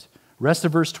exposed? Rest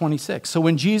of verse 26. So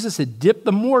when Jesus had dipped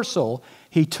the morsel,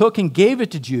 he took and gave it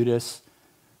to Judas,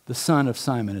 the son of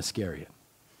Simon Iscariot.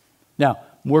 Now,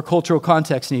 more cultural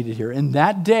context needed here. In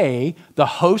that day, the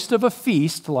host of a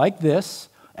feast like this,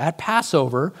 at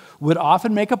Passover, would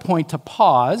often make a point to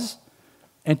pause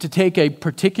and to take a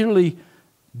particularly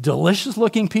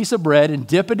delicious-looking piece of bread and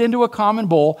dip it into a common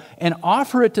bowl and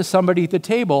offer it to somebody at the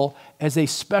table as a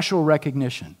special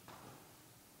recognition,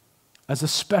 as a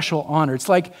special honor. It's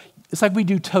like we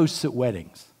do toasts at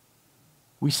weddings.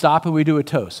 we stop and we do a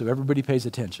toast so everybody pays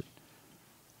attention.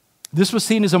 This was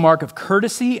seen as a mark of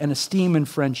courtesy and esteem and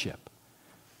friendship.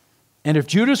 And if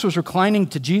Judas was reclining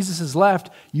to Jesus'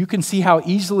 left, you can see how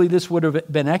easily this would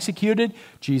have been executed.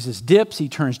 Jesus dips, he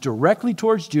turns directly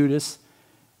towards Judas.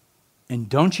 And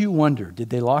don't you wonder,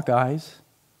 did they lock eyes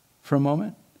for a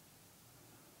moment?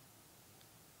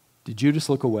 Did Judas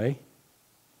look away?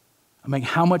 I mean,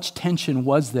 how much tension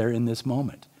was there in this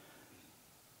moment?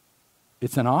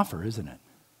 It's an offer, isn't it?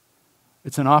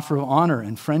 It's an offer of honor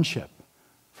and friendship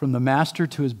from the master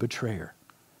to his betrayer.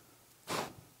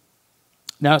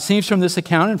 Now, it seems from this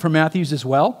account and from Matthew's as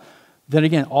well, that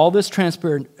again, all this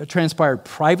transpired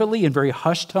privately in very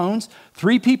hushed tones.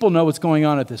 3 people know what's going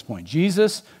on at this point: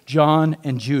 Jesus, John,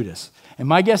 and Judas. And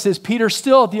my guess is Peter's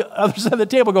still at the other side of the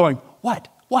table going, what?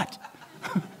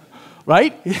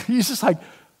 Right? He's just like,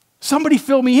 somebody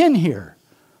fill me in here.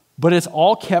 But it's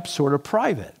all kept sort of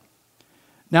private.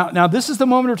 Now this is the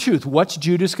moment of truth. What's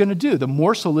Judas going to do? The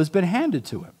morsel has been handed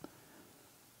to him.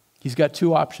 He's got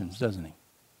 2 options, doesn't he?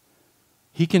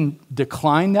 He can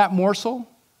decline that morsel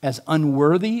as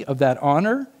unworthy of that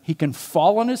honor. He can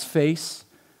fall on his face,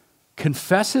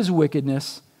 confess his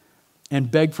wickedness, and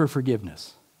beg for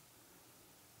forgiveness.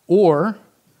 Or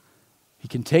he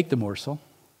can take the morsel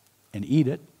and eat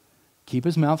it, keep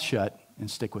his mouth shut, and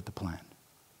stick with the plan.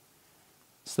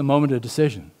 It's the moment of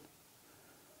decision.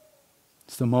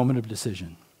 It's the moment of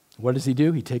decision. What does he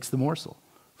do? He takes the morsel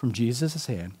from Jesus'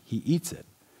 hand. He eats it.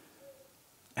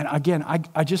 And again,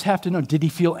 I just have to know, did he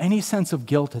feel any sense of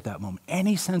guilt at that moment?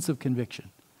 Any sense of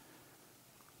conviction?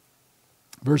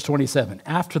 Verse 27,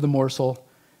 after the morsel,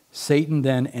 Satan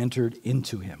then entered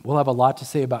into him. We'll have a lot to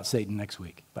say about Satan next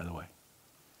week, by the way.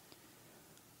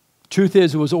 Truth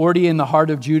is, it was already in the heart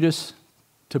of Judas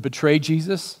to betray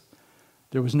Jesus.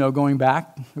 There was no going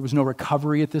back. There was no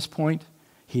recovery at this point.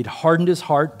 He'd hardened his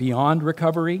heart beyond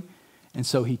recovery, and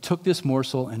so he took this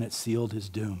morsel and it sealed his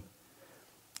doom.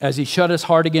 As he shut his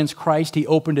heart against Christ, he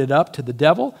opened it up to the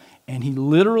devil, and he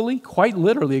literally, quite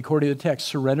literally, according to the text,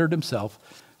 surrendered himself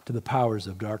to the powers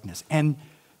of darkness. And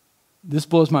this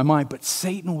blows my mind, but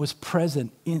Satan was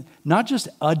present in, not just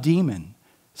a demon,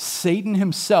 Satan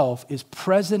himself is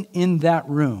present in that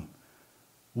room,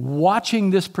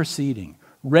 watching this proceeding,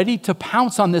 ready to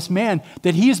pounce on this man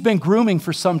that he has been grooming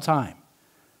for some time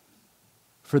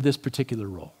for this particular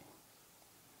role.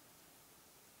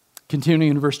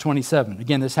 Continuing in verse 27.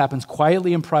 Again, this happens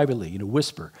quietly and privately in a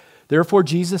whisper. Therefore,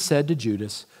 Jesus said to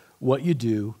Judas, what you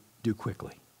do, do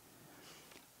quickly.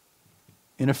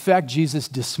 In effect, Jesus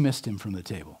dismissed him from the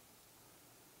table.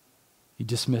 He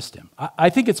dismissed him. I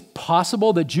think it's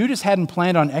possible that Judas hadn't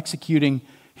planned on executing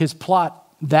his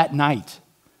plot that night.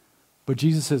 But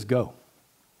Jesus says, go.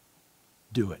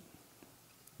 Do it.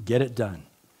 Get it done.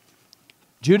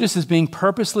 Judas is being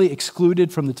purposely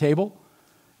excluded from the table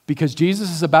because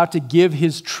Jesus is about to give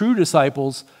his true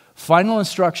disciples final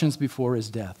instructions before his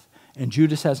death. And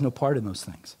Judas has no part in those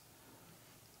things.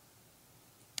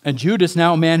 And Judas,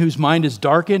 now a man whose mind is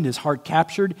darkened, his heart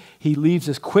captured, he leaves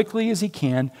as quickly as he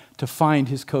can to find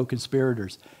his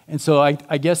co-conspirators. And so I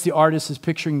guess the artist is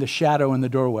picturing the shadow in the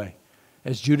doorway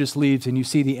as Judas leaves and you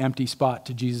see the empty spot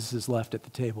to Jesus' left at the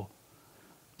table.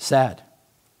 Sad.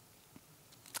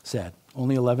 Sad.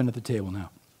 Only 11 at the table now.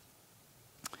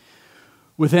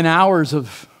 Within hours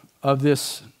of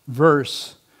this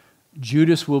verse,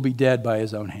 Judas will be dead by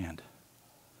his own hand.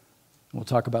 We'll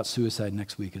talk about suicide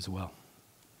next week as well.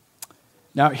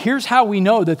 Now, here's how we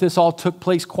know that this all took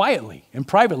place quietly and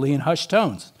privately in hushed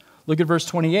tones. Look at verse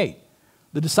 28.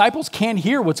 The disciples can't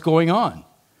hear what's going on.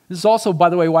 This is also, by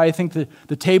the way, why I think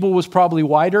the table was probably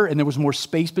wider and there was more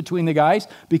space between the guys,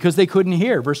 because they couldn't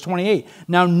hear. Verse 28.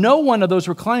 Now, no one of those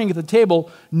reclining at the table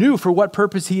knew for what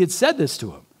purpose he had said this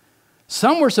to him.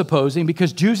 Some were supposing,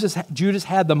 because Judas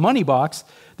had the money box,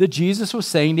 that Jesus was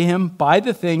saying to him, buy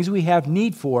the things we have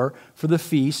need for the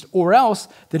feast, or else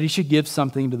that he should give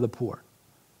something to the poor.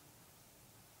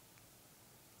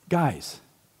 Guys,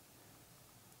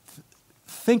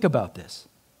 think about this.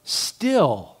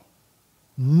 Still,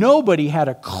 nobody had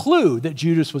a clue that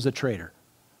Judas was a traitor.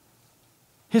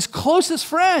 His closest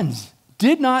friends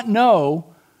did not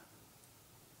know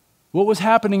what was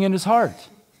happening in his heart.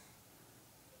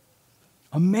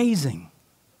 Amazing.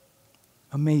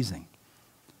 Amazing.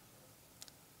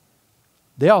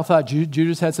 They all thought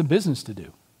Judas had some business to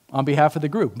do on behalf of the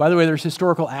group. By the way, there's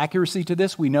historical accuracy to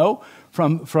this. We know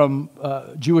from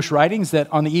Jewish writings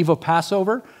that on the eve of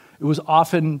Passover, it was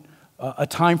often a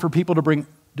time for people to bring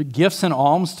gifts and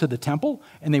alms to the temple,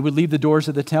 and they would leave the doors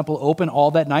of the temple open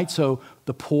all that night so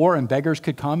the poor and beggars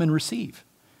could come and receive.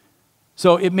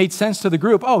 So it made sense to the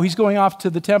group, oh, he's going off to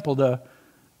the temple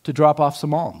to drop off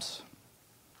some alms.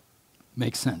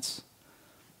 Makes sense.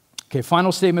 Okay,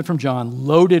 final statement from John,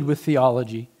 loaded with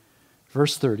theology.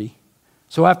 Verse 30.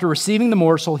 So after receiving the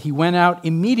morsel, he went out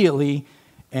immediately,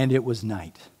 and it was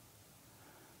night.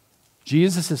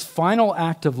 Jesus' final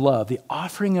act of love, the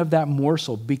offering of that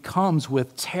morsel, becomes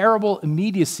with terrible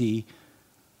immediacy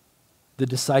the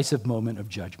decisive moment of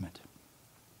judgment.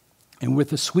 And with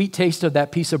the sweet taste of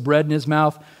that piece of bread in his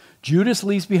mouth, Judas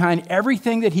leaves behind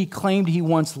everything that he claimed he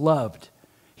once loved.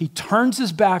 He turns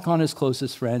his back on his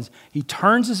closest friends. He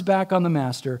turns his back on the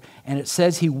master, and it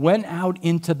says he went out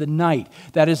into the night.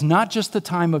 That is not just the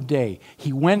time of day.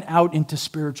 He went out into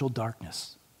spiritual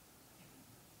darkness.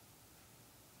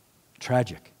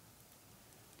 Tragic.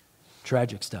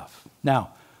 Tragic stuff.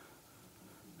 Now,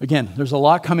 again, there's a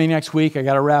lot coming next week. I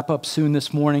got to wrap up soon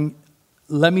this morning.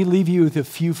 Let me leave you with a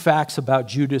few facts about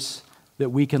Judas that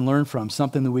we can learn from,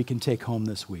 something that we can take home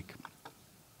this week.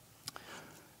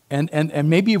 And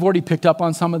maybe you've already picked up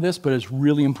on some of this, but it's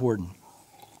really important.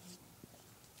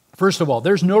 First of all,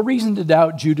 there's no reason to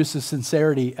doubt Judas'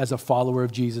 sincerity as a follower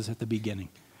of Jesus at the beginning.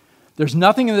 There's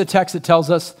nothing in the text that tells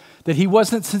us that he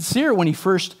wasn't sincere when he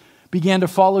first began to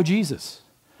follow Jesus.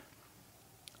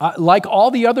 Like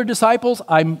all the other disciples,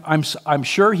 I'm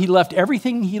sure he left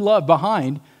everything he loved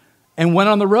behind and went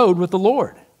on the road with the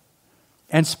Lord.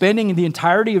 And spending the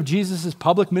entirety of Jesus'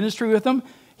 public ministry with him,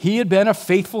 he had been a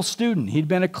faithful student. He'd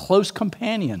been a close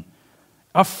companion,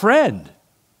 a friend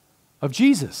of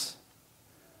Jesus.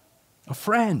 A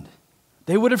friend.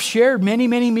 They would have shared many,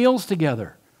 many meals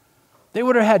together. They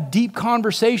would have had deep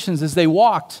conversations as they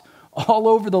walked all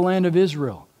over the land of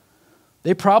Israel.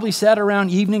 They probably sat around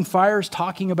evening fires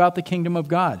talking about the kingdom of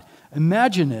God.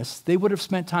 Imagine this. They would have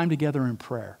spent time together in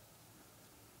prayer.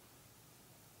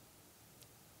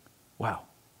 Wow.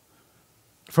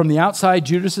 From the outside,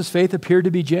 Judas' faith appeared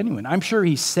to be genuine. I'm sure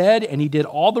he said and he did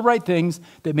all the right things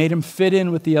that made him fit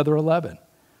in with the other 11.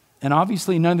 And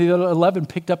obviously, none of the other 11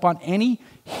 picked up on any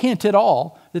hint at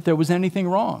all that there was anything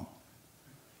wrong.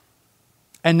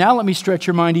 And now let me stretch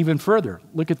your mind even further.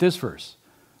 Look at this verse.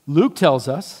 Luke tells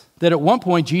us that at one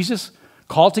point, Jesus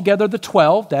called together the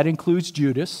 12, that includes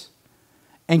Judas,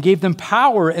 and gave them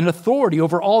power and authority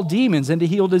over all demons and to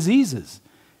heal diseases.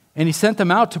 And he sent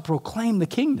them out to proclaim the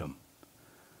kingdom.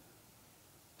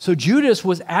 So Judas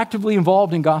was actively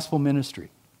involved in gospel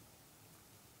ministry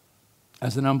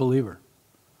as an unbeliever.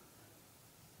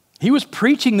 He was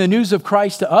preaching the news of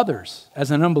Christ to others as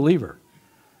an unbeliever.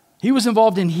 He was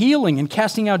involved in healing and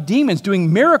casting out demons,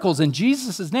 doing miracles in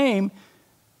Jesus' name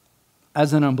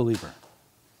as an unbeliever.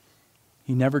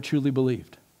 He never truly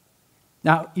believed.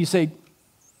 Now, you say,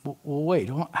 well,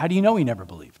 wait, how do you know he never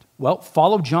believed? Well,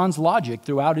 follow John's logic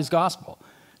throughout his gospel.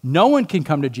 No one can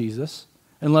come to Jesus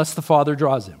unless the Father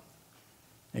draws him.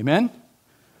 Amen?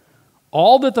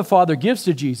 All that the Father gives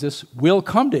to Jesus will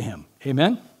come to him.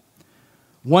 Amen?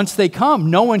 Once they come,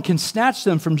 no one can snatch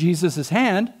them from Jesus'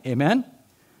 hand. Amen?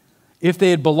 If they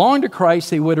had belonged to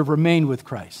Christ, they would have remained with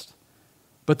Christ.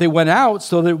 But they went out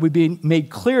so that it would be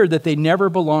made clear that they never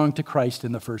belonged to Christ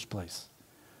in the first place.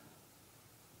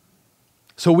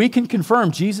 So we can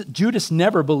confirm Judas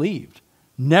never believed,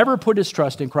 never put his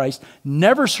trust in Christ,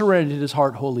 never surrendered his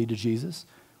heart wholly to Jesus,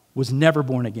 was never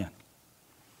born again.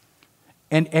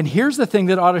 And here's the thing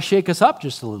that ought to shake us up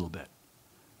just a little bit.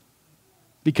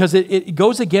 Because it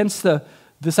goes against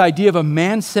this idea of a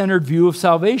man-centered view of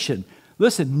salvation.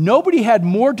 Listen, nobody had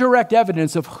more direct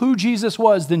evidence of who Jesus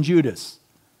was than Judas.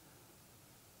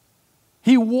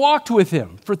 He walked with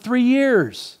him for 3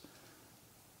 years.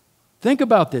 Think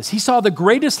about this. He saw the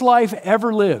greatest life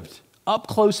ever lived, up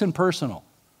close and personal,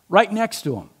 right next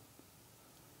to him.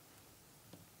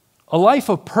 A life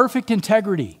of perfect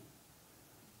integrity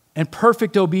and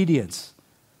perfect obedience.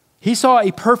 He saw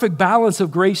a perfect balance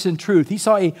of grace and truth. He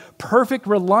saw a perfect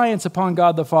reliance upon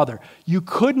God the Father. You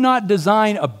could not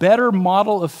design a better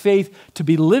model of faith to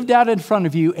be lived out in front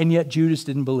of you, and yet Judas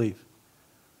didn't believe.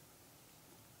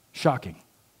 Shocking.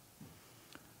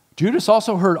 Judas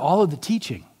also heard all of the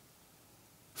teaching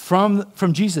from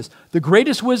Jesus. The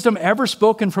greatest wisdom ever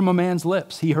spoken from a man's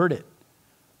lips. He heard it.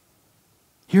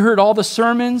 He heard all the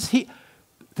sermons.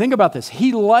 Think about this.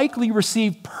 He likely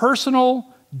received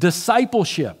personal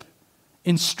discipleship,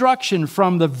 instruction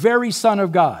from the very Son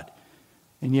of God,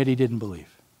 and yet he didn't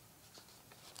believe.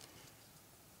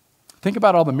 Think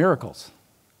about all the miracles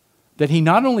that he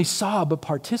not only saw, but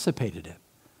participated in.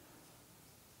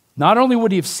 Not only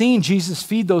would he have seen Jesus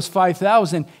feed those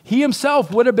 5,000, he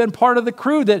himself would have been part of the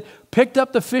crew that picked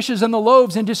up the fishes and the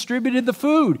loaves and distributed the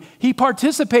food. He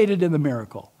participated in the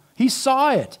miracle. He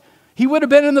saw it. He would have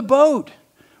been in the boat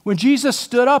when Jesus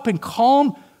stood up and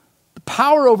calmed The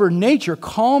power over nature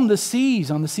calmed the seas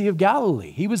on the Sea of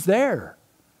Galilee. He was there.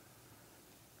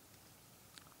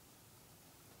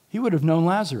 He would have known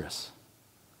Lazarus.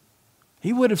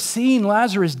 He would have seen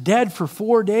Lazarus dead for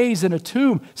 4 days in a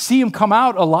tomb, see him come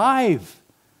out alive.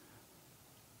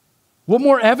 What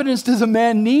more evidence does a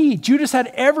man need? Judas had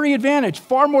every advantage,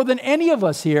 far more than any of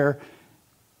us here,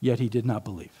 yet he did not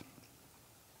believe.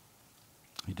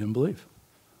 He didn't believe.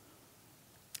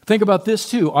 Think about this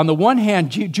too. On the one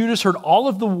hand, Judas heard all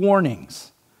of the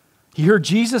warnings. He heard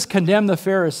Jesus condemn the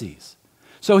Pharisees.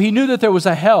 So he knew that there was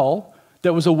a hell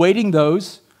that was awaiting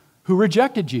those who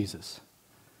rejected Jesus.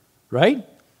 Right?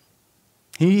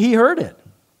 He heard it.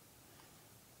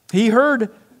 He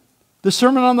heard the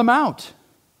Sermon on the Mount,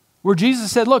 where Jesus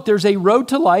said, look, there's a road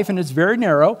to life and it's very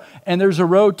narrow, and there's a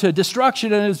road to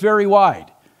destruction and it's very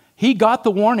wide. He got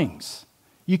the warnings.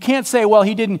 You can't say, well,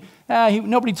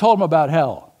 nobody told him about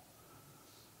hell.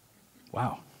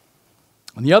 Wow.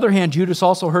 On the other hand, Judas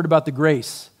also heard about the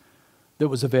grace that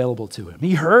was available to him.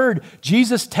 He heard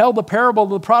Jesus tell the parable of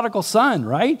the prodigal son,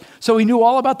 right? So he knew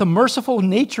all about the merciful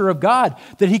nature of God,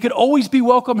 that he could always be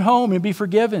welcomed home and be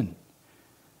forgiven.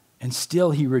 And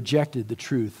still he rejected the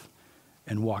truth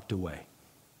and walked away.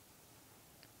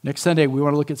 Next Sunday, we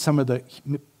want to look at some of the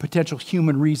potential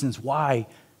human reasons why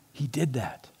he did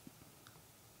that.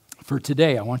 For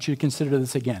today, I want you to consider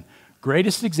this again.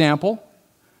 Greatest example,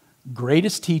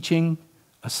 greatest teaching,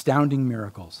 astounding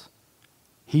miracles.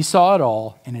 He saw it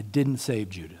all, and it didn't save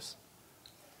Judas.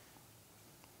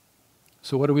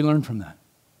 So what do we learn from that?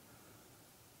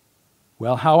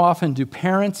 Well, how often do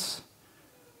parents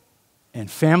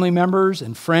and family members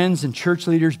and friends and church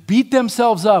leaders beat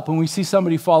themselves up when we see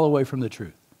somebody fall away from the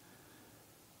truth?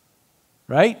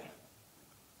 Right?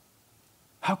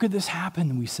 How could this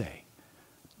happen, we say?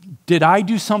 Did I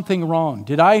do something wrong?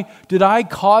 Did I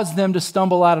cause them to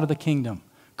stumble out of the kingdom?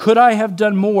 Could I have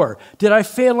done more? Did I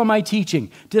fail in my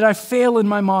teaching? Did I fail in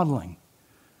my modeling?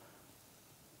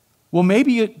 Well,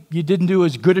 maybe you didn't do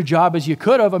as good a job as you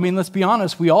could have. I mean, let's be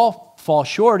honest, we all fall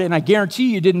short, and I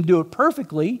guarantee you didn't do it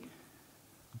perfectly.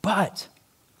 But,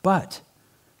 the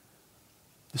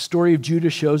story of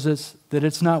Judas shows us that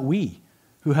it's not we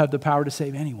who have the power to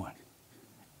save anyone.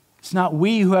 It's not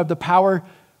we who have the power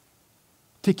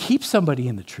to keep somebody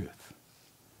in the truth.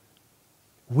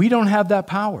 We don't have that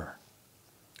power.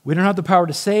 We don't have the power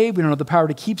to save. We don't have the power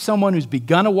to keep someone who's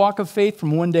begun a walk of faith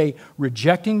from one day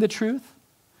rejecting the truth.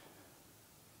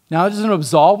 Now, it doesn't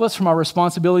absolve us from our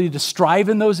responsibility to strive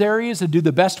in those areas and do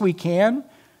the best we can.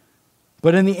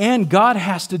 But in the end, God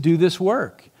has to do this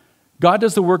work. God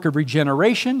does the work of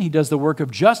regeneration. He does the work of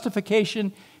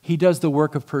justification. He does the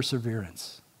work of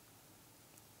perseverance.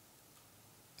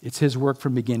 It's his work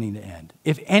from beginning to end.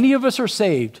 If any of us are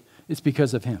saved, it's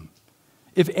because of him.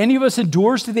 If any of us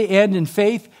endures to the end in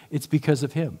faith, it's because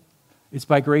of him. It's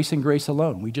by grace and grace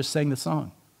alone. We just sang the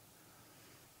song.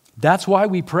 That's why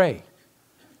we pray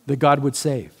that God would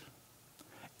save.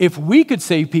 If we could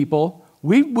save people,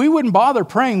 we wouldn't bother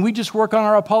praying. We'd just work on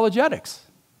our apologetics.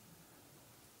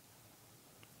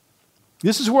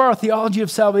 This is where our theology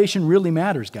of salvation really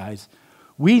matters, guys.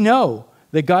 We know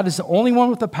that God is the only one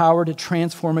with the power to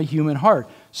transform a human heart.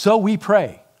 So we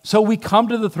pray. So we come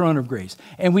to the throne of grace,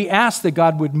 and we ask that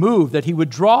God would move, that he would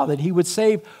draw, that he would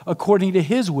save according to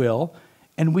his will,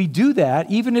 and we do that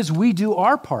even as we do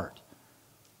our part.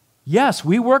 Yes,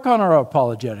 we work on our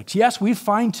apologetics. Yes, we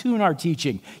fine-tune our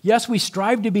teaching. Yes, we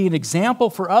strive to be an example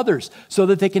for others so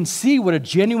that they can see what a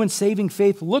genuine saving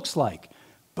faith looks like.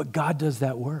 But God does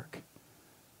that work.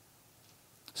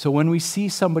 So when we see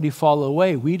somebody fall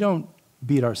away, we don't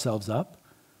beat ourselves up.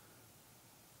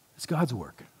 It's God's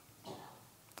work.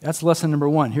 That's lesson number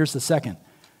one. Here's the second.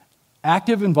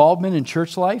 Active involvement in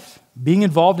church life, being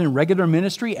involved in regular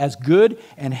ministry, as good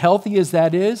and healthy as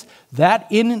that is, that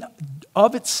in and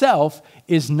of itself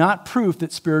is not proof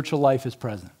that spiritual life is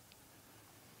present.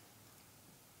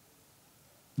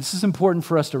 This is important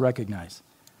for us to recognize.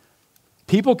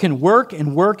 People can work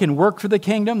and work and work for the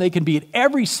kingdom. They can be at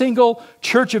every single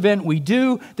church event we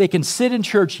do. They can sit in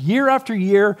church year after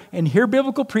year and hear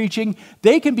biblical preaching.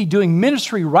 They can be doing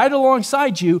ministry right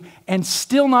alongside you and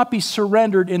still not be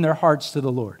surrendered in their hearts to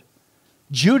the Lord.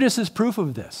 Judas is proof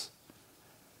of this.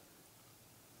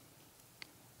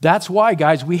 That's why,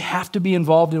 guys, we have to be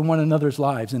involved in one another's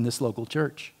lives in this local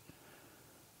church.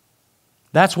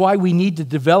 That's why we need to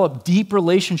develop deep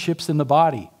relationships in the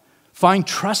body. Find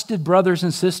trusted brothers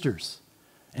and sisters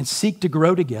and seek to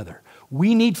grow together.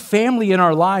 We need family in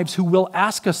our lives who will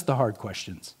ask us the hard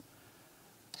questions,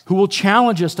 who will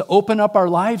challenge us to open up our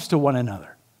lives to one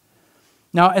another.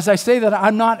 Now, as I say that,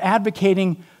 I'm not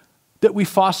advocating that we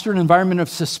foster an environment of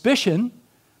suspicion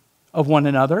of one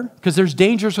another, because there's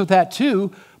dangers with that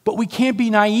too, but we can't be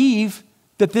naive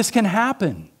that this can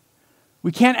happen.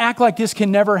 We can't act like this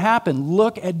can never happen.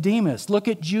 Look at Demas. Look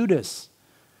at Judas.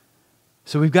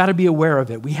 So we've got to be aware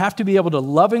of it. We have to be able to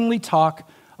lovingly talk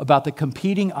about the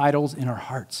competing idols in our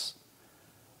hearts,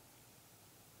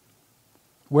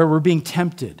 where we're being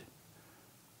tempted,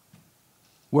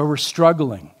 where we're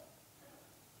struggling,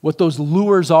 what those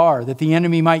lures are that the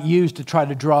enemy might use to try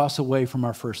to draw us away from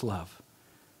our first love,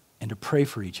 and to pray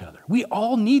for each other. We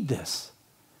all need this.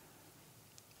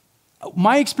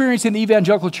 My experience in the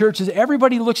evangelical church is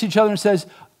everybody looks at each other and says,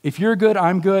 if you're good,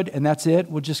 I'm good, and that's it.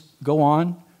 We'll just go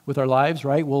on with our lives,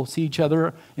 right? We'll see each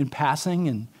other in passing,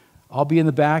 and I'll be in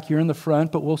the back, you're in the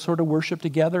front, but we'll sort of worship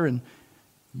together, and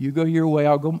you go your way,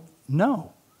 I'll go.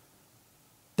 No.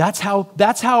 That's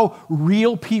how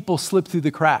real people slip through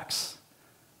the cracks.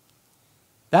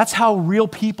 That's how real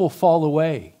people fall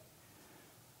away.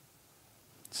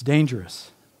 It's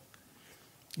dangerous.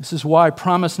 This is why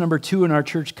promise number 2 in our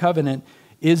church covenant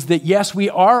is that, yes, we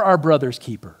are our brother's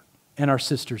keeper and our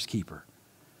sister's keeper.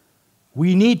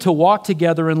 We need to walk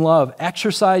together in love,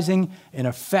 exercising an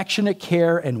affectionate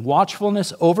care and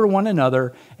watchfulness over one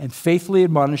another and faithfully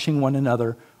admonishing one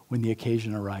another when the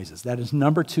occasion arises. That is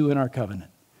number 2 in our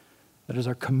covenant. That is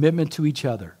our commitment to each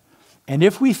other. And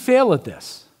if we fail at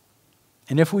this,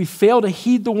 and if we fail to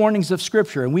heed the warnings of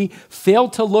Scripture, and we fail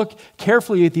to look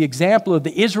carefully at the example of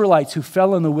the Israelites who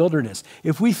fell in the wilderness,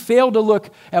 if we fail to look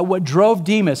at what drove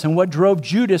Demas and what drove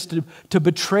Judas to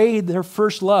betray their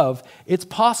first love, it's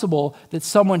possible that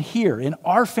someone here in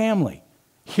our family,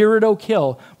 here at Oak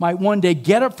Hill, might one day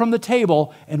get up from the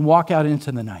table and walk out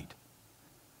into the night.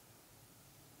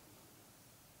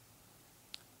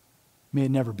 May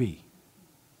it never be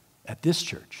at this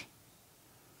church.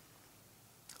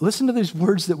 Listen to these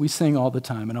words that we sing all the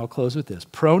time, and I'll close with this.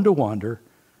 Prone to wander,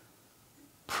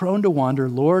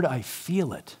 Lord, I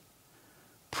feel it.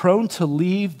 Prone to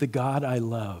leave the God I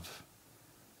love.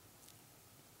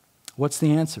 What's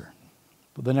the answer?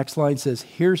 Well, the next line says,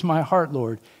 here's my heart,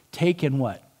 Lord. Take and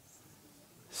what?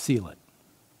 Seal it.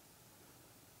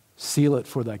 Seal it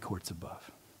for thy courts above.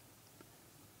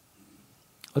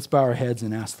 Let's bow our heads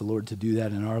and ask the Lord to do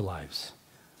that in our lives.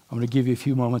 I'm going to give you a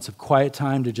few moments of quiet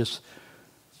time to just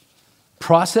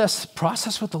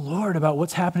process with the Lord about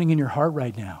what's happening in your heart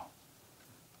right now.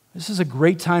 This is a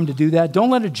great time to do that. Don't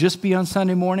let it just be on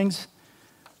Sunday mornings,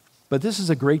 but this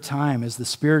is a great time as the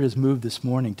Spirit has moved this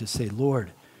morning to say,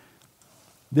 Lord,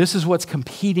 this is what's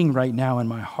competing right now in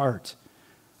my heart.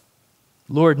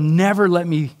 Lord, never let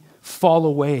me fall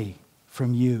away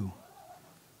from you.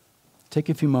 Take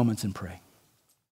a few moments and pray.